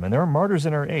martyrdom. And there are martyrs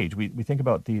in our age. We think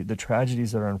about the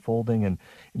tragedies that are unfolding in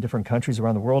different countries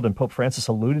around the world. And Pope Francis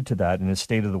alluded to that in his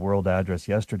State of the World address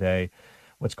yesterday.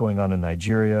 What's going on in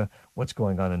Nigeria, what's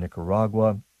going on in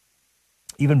Nicaragua.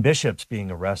 Even bishops being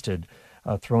arrested,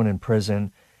 thrown in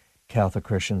prison, Catholic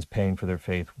Christians paying for their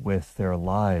faith with their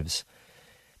lives,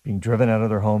 being driven out of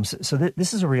their homes. So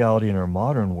this is a reality in our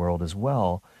modern world as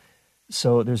well.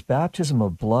 So there's baptism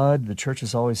of blood. The Church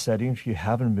has always said, even if you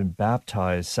haven't been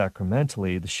baptized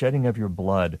sacramentally, the shedding of your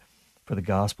blood for the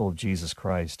gospel of Jesus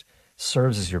Christ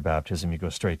serves as your baptism. You go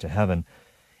straight to heaven.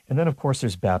 And then, of course,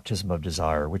 there's baptism of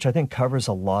desire, which I think covers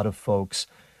a lot of folks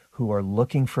who are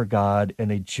looking for God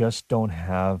and they just don't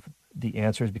have the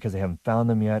answers because they haven't found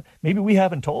them yet. Maybe we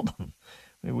haven't told them.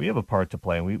 Maybe we have a part to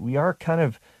play. We are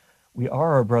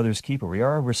our brother's keeper. We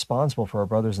are responsible for our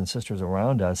brothers and sisters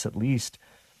around us, at least.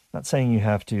 Not saying you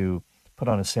have to put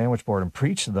on a sandwich board and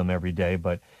preach to them every day,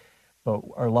 but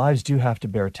our lives do have to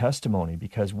bear testimony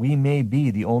because we may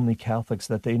be the only Catholics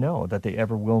that they know, that they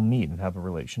ever will meet and have a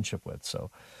relationship with.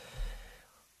 So,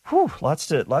 lots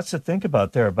to think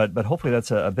about there, but hopefully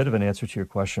that's a bit of an answer to your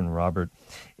question, Robert,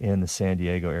 in the San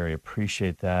Diego area.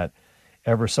 Appreciate that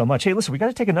ever so much. Hey, listen, we got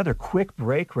to take another quick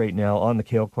break right now on the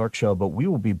Cale Clark Show, but we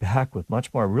will be back with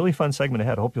much more. A really fun segment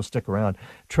ahead. I hope you'll stick around.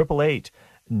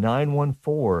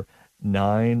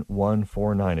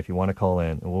 888-914-9149 if you want to call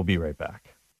in, and we'll be right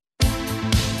back.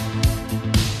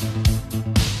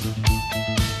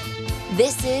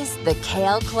 This is the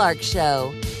Cale Clark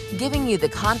Show, giving you the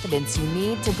confidence you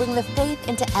need to bring the faith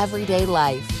into everyday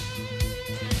life.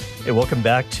 Hey, welcome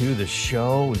back to the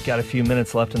show. We've got a few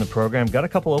minutes left in the program. Got a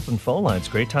couple open phone lines.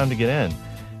 Great time to get in.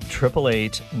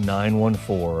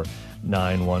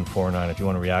 888-914-9149 if you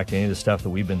want to react to any of the stuff that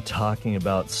we've been talking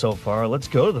about so far. Let's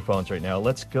go to the phones right now.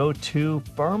 Let's go to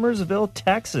Farmersville,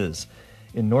 Texas.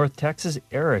 In North Texas,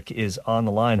 Eric is on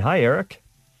the line. Hi, Eric.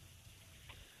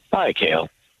 Hi, Cale.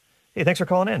 Hey, thanks for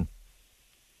calling in.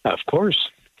 Of course.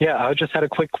 Yeah, I just had a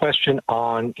quick question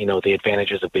on, the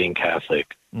advantages of being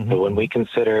Catholic. Mm-hmm. So when we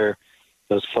consider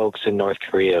those folks in North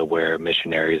Korea where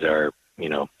missionaries are,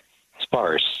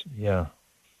 sparse. Yeah.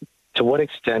 To what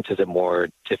extent is it more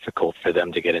difficult for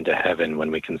them to get into heaven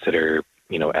when we consider,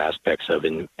 aspects of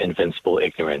invincible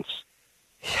ignorance?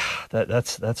 Yeah,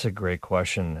 that's a great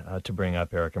question to bring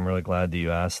up, Eric. I'm really glad that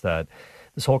you asked that.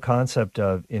 This whole concept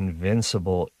of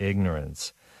invincible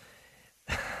ignorance.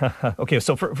 Okay,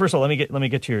 so first of all, let me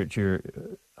get to your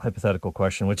hypothetical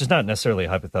question, which is not necessarily a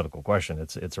hypothetical question.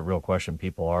 It's a real question.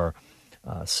 People are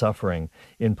suffering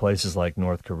in places like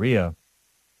North Korea,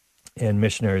 and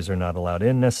missionaries are not allowed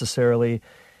in necessarily.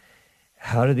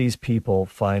 How do these people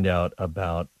find out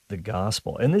about the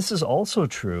gospel? And this is also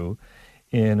true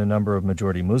in a number of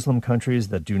majority Muslim countries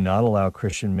that do not allow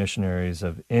Christian missionaries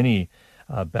of any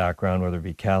background, whether it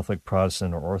be Catholic,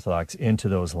 Protestant, or Orthodox, into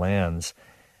those lands.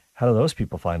 How do those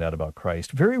people find out about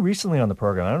Christ? Very recently on the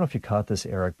program, I don't know if you caught this,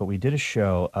 Eric, but we did a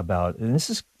show about, and this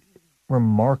is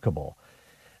remarkable,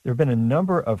 there have been a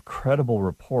number of credible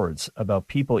reports about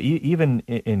people, even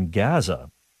in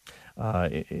Gaza,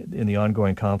 in the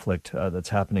ongoing conflict that's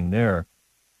happening there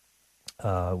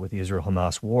with the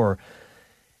Israel-Hamas war.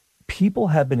 People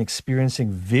have been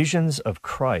experiencing visions of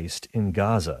Christ in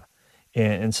Gaza,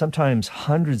 and sometimes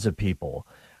hundreds of people.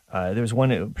 There was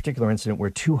one particular incident where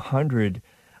 200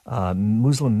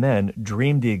 Muslim men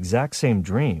dreamed the exact same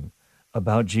dream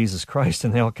about Jesus Christ,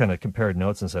 and they all kind of compared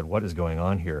notes and said, what is going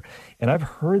on here? And I've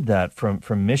heard that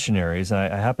from missionaries. I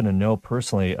happen to know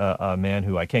personally a man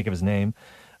who, I can't give his name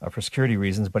for security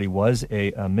reasons, but he was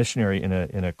a missionary in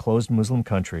a closed Muslim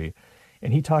country,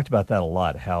 and he talked about that a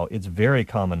lot, how it's very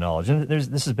common knowledge. And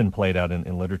this has been played out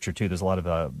in literature too. There's a lot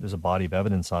of there's a body of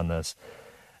evidence on this,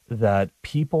 that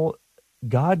people,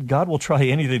 God will try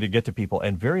anything to get to people,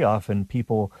 and very often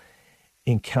people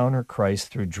encounter Christ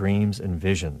through dreams and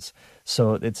visions.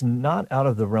 So it's not out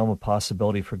of the realm of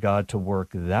possibility for God to work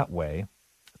that way,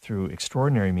 through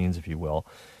extraordinary means, if you will.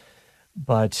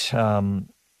 But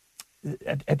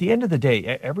at the end of the day,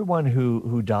 everyone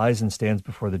who dies and stands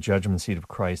before the judgment seat of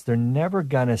Christ, they're never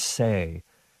going to say,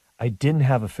 I didn't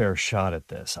have a fair shot at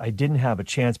this. I didn't have a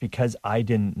chance because I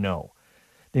didn't know.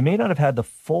 They may not have had the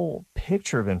full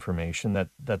picture of information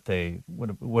that they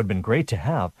would have been great to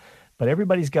have, but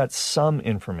everybody's got some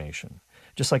information.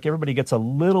 Just like everybody gets a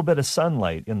little bit of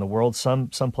sunlight in the world, some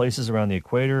places around the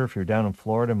equator. If you're down in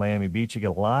Florida, Miami Beach, you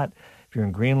get a lot. If you're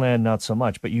in Greenland, not so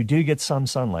much, but you do get some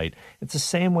sunlight. It's the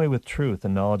same way with truth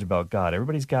and knowledge about God.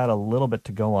 Everybody's got a little bit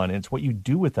to go on, and it's what you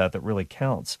do with that really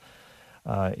counts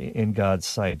in God's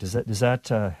sight. Does that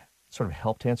sort of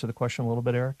help to answer the question a little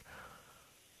bit, Eric?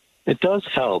 It does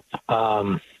help.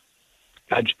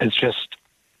 It's just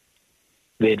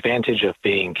the advantage of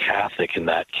being Catholic in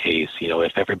that case.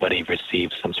 If everybody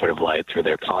receives some sort of light through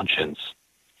their conscience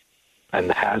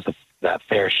and has that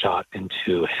fair shot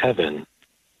into heaven,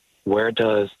 where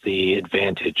does the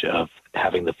advantage of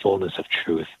having the fullness of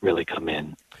truth really come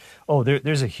in? Oh,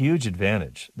 there's a huge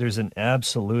advantage. There's an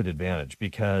absolute advantage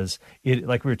because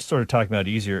like we were sort of talking about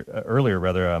earlier,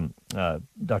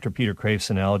 Dr. Peter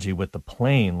Crave's analogy with the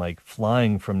plane, like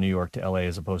flying from New York to LA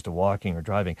as opposed to walking or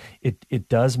driving. It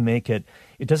does make it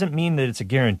doesn't mean that it's a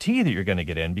guarantee that you're going to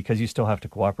get in, because you still have to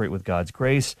cooperate with God's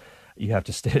grace. You have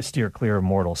to steer clear of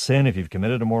mortal sin. If you've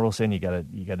committed a mortal sin, you got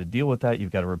to deal with that.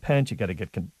 You've got to repent. You got to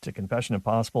get to confession if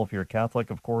possible. If you're a Catholic,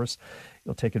 of course,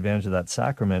 you'll take advantage of that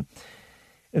sacrament.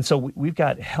 And so we've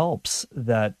got helps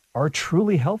that are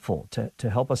truly helpful to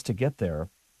help us to get there.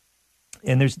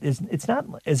 And it's not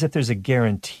as if there's a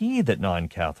guarantee that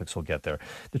non-Catholics will get there.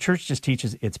 The church just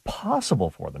teaches it's possible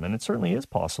for them, and it certainly is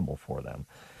possible for them.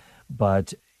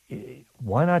 But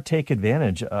why not take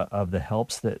advantage of the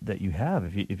helps that you have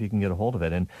if you can get a hold of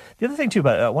it? And the other thing, too,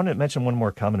 I want to mention one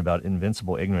more comment about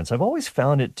invincible ignorance. I've always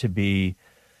found it to be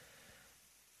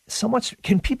so much.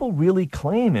 Can people really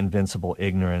claim invincible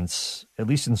ignorance, at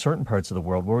least in certain parts of the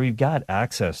world where we've got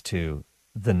access to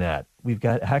the net? We've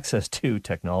got access to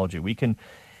technology. We can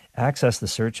access the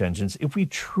search engines. If we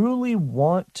truly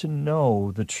want to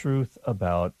know the truth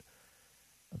about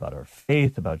our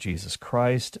faith, about Jesus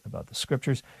Christ, about the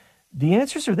scriptures, the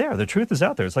answers are there. The truth is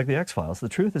out there. It's like the X-Files. The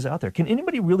truth is out there. Can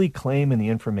anybody really claim in the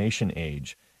information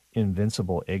age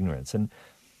invincible ignorance? And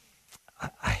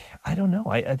I don't know.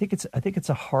 I think it's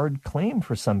a hard claim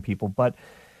for some people, but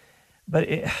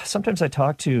sometimes I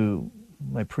talk to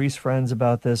my priest friends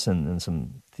about this and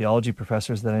some theology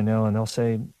professors that I know, and they'll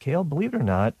say, Cale, believe it or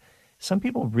not, some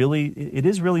people it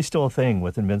is really still a thing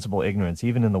with invincible ignorance,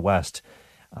 even in the West,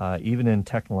 even in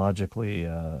technologically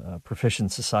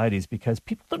proficient societies, because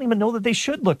people don't even know that they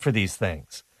should look for these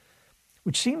things,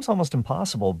 which seems almost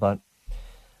impossible, but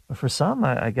for some,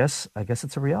 I guess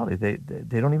it's a reality.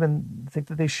 They don't even think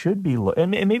that they should be. And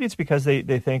maybe it's because they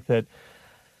think that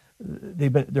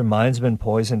their mind's been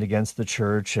poisoned against the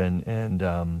church, and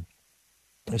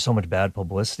there's so much bad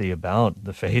publicity about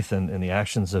the faith, and the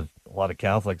actions of a lot of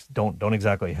Catholics don't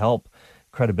exactly help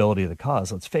credibility of the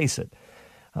cause. Let's face it.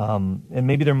 And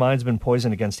maybe their mind's been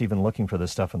poisoned against even looking for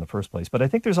this stuff in the first place. But I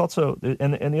think there's also,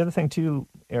 and the other thing too,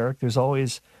 Eric, there's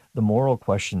always the moral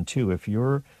question too. If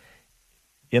you're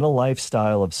in a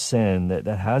lifestyle of sin that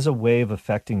has a way of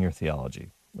affecting your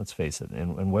theology, let's face it,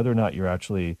 and whether or not you're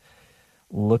actually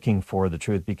looking for the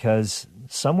truth, because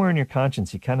somewhere in your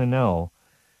conscience you kind of know,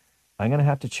 I'm going to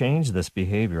have to change this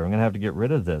behavior. I'm going to have to get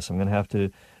rid of this. I'm going to have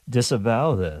to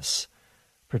disavow this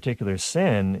particular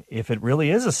sin if it really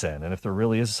is a sin, and if there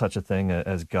really is such a thing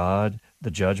as God,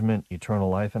 the judgment, eternal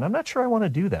life. And I'm not sure I want to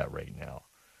do that right now.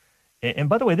 And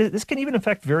by the way, this can even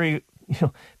affect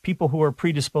people who are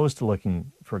predisposed to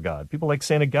looking for God. People like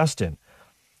St. Augustine.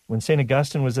 When St.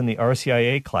 Augustine was in the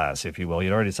RCIA class, if you will,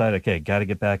 he'd already decided, okay, got to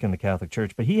get back in the Catholic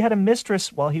Church. But he had a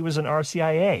mistress while he was in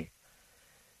RCIA.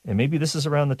 And maybe this is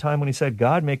around the time when he said,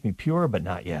 God, make me pure, but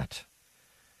not yet.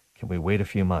 Can we wait a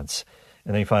few months?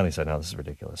 And then he finally said, no, this is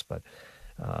ridiculous. But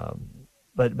I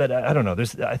don't know.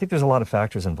 I think there's a lot of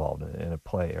factors involved in a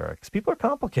play, Eric. 'Cause people are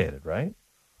complicated, right?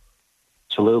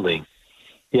 Absolutely.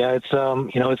 Yeah, it's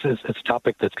a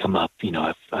topic that's come up.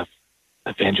 I've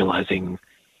evangelizing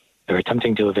or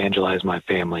attempting to evangelize my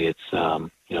family. It's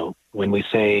when we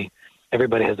say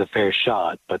everybody has a fair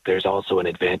shot, but there's also an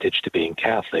advantage to being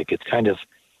Catholic. It's kind of,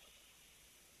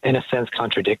 in a sense,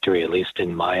 contradictory, at least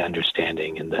in my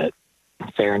understanding, in that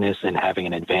fairness and having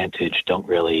an advantage don't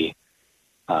really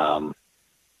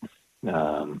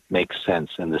make sense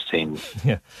in the same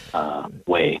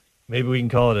way. Maybe we can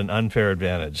call it an unfair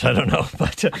advantage. I don't know.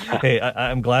 But hey,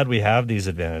 I'm glad we have these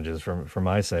advantages for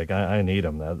my sake. I need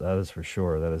them. That is for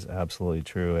sure. That is absolutely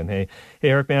true. And hey,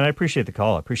 Eric, man, I appreciate the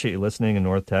call. I appreciate you listening in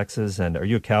North Texas. And are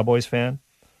you a Cowboys fan?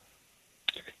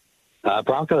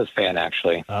 Broncos fan,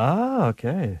 actually. Ah,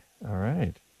 okay. All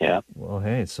right. Yeah. Well,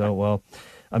 hey,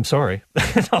 I'm sorry.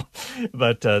 No,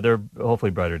 but there are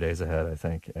hopefully brighter days ahead, I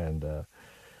think. And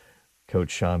Coach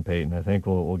Sean Payton, I think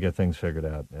we'll get things figured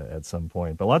out at some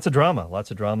point. But lots of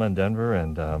drama in Denver,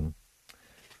 and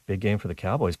big game for the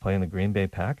Cowboys playing the Green Bay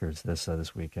Packers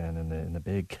this weekend in the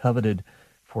big coveted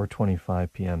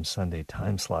 4:25 p.m. Sunday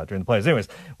time slot during the plays. Anyways,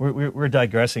 we're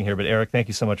digressing here, but Eric, thank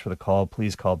you so much for the call.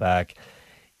 Please call back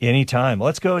anytime.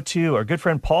 Let's go to our good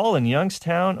friend Paul in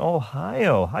Youngstown,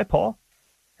 Ohio. Hi, Paul.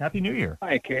 Happy New Year.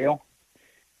 Hi, Cale.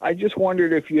 I just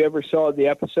wondered if you ever saw the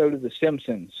episode of The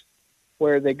Simpsons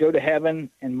where they go to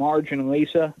heaven and Marge and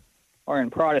Lisa are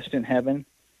in Protestant heaven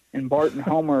and Bart and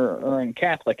Homer are in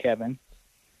Catholic heaven.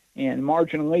 And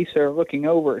Marge and Lisa are looking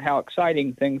over at how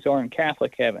exciting things are in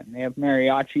Catholic heaven. They have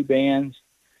mariachi bands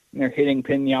and they're hitting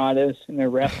piñatas and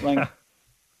they're wrestling.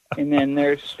 And then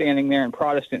they're standing there in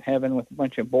Protestant heaven with a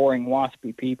bunch of boring,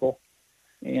 waspy people.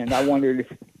 And I wondered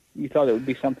if you thought it would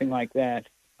be something like that.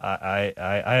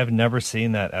 I have never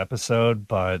seen that episode,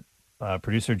 but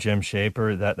producer Jim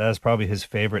Shaper, that is probably his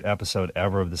favorite episode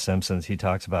ever of The Simpsons. He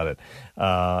talks about it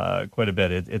quite a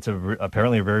bit. It's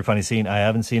apparently a very funny scene. I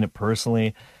haven't seen it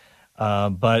personally,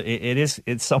 but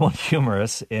it's somewhat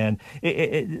humorous. And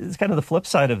it's kind of the flip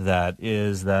side of that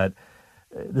is that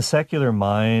the secular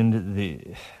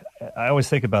mind, I always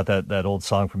think about that old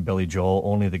song from Billy Joel,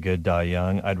 Only the Good Die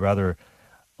Young. I'd rather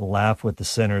laugh with the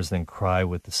sinners than cry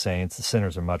with the saints. The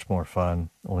sinners are much more fun.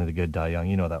 Only the good die young.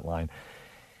 You know that line.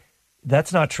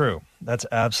 That's not true. That's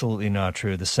absolutely not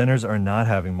true. The sinners are not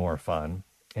having more fun.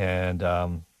 And I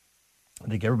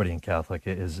think everybody in Catholic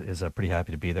is pretty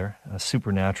happy to be there. A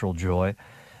supernatural joy,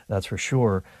 that's for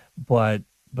sure. But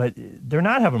they're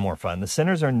not having more fun. The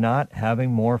sinners are not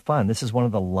having more fun. This is one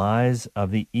of the lies of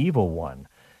the evil one.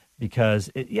 Because,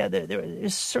 there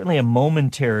is certainly a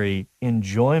momentary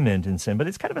enjoyment in sin, but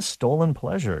it's kind of a stolen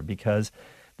pleasure because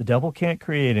the devil can't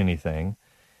create anything.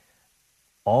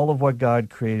 All of what God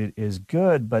created is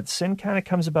good, but sin kind of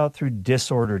comes about through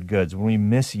disordered goods. When we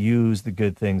misuse the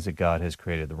good things that God has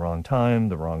created, the wrong time,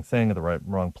 the wrong thing, the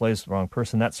wrong place, the wrong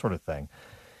person, that sort of thing.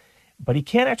 But he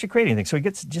can't actually create anything. So he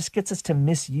just gets us to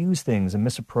misuse things and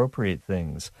misappropriate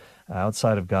things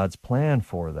outside of God's plan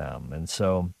for them. And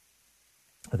so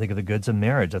I think of the goods of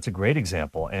marriage. That's a great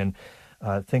example. And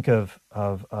think of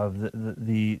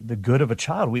the good of a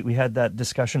child. We had that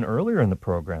discussion earlier in the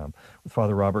program with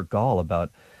Father Robert Gall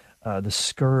about the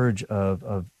scourge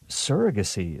of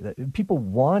surrogacy. That people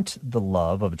want the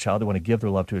love of a child. They want to give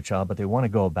their love to a child, but they want to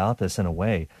go about this in a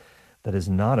way that is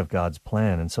not of God's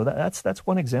plan. And so that's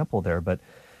one example there. But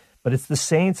it's the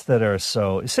saints that are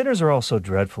sinners are all so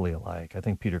dreadfully alike. I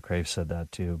think Peter Crave said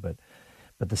that too. But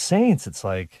the saints, it's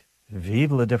like,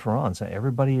 vive la différence.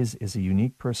 Everybody is a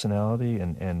unique personality,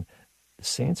 and the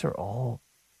saints are all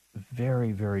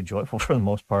very, very joyful for the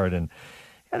most part. And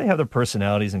they have their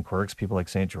personalities and quirks. People like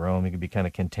St. Jerome, he can be kind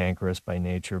of cantankerous by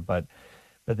nature, but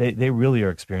but they really are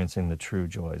experiencing the true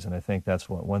joys. And I think that's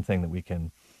one thing that we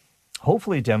can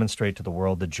hopefully demonstrate to the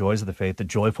world, the joys of the faith, the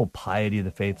joyful piety of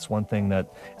the faith. It's one thing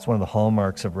that it's one of the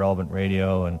hallmarks of Relevant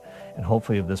Radio and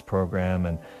hopefully of this program.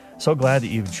 And so glad that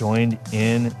you've joined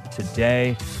in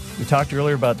today. We talked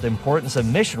earlier about the importance of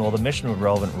mission. Well, the mission of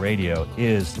Relevant Radio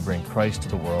is to bring Christ to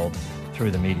the world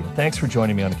through the media. Thanks for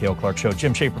joining me on the Cale Clark Show.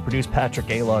 Jim Schaefer produced, Patrick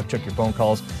Alog took your phone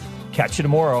calls. Catch you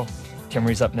tomorrow.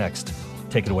 Timmery's up next.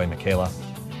 Take it away, Michaela.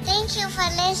 Thank you for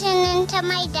listening to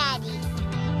my daddy.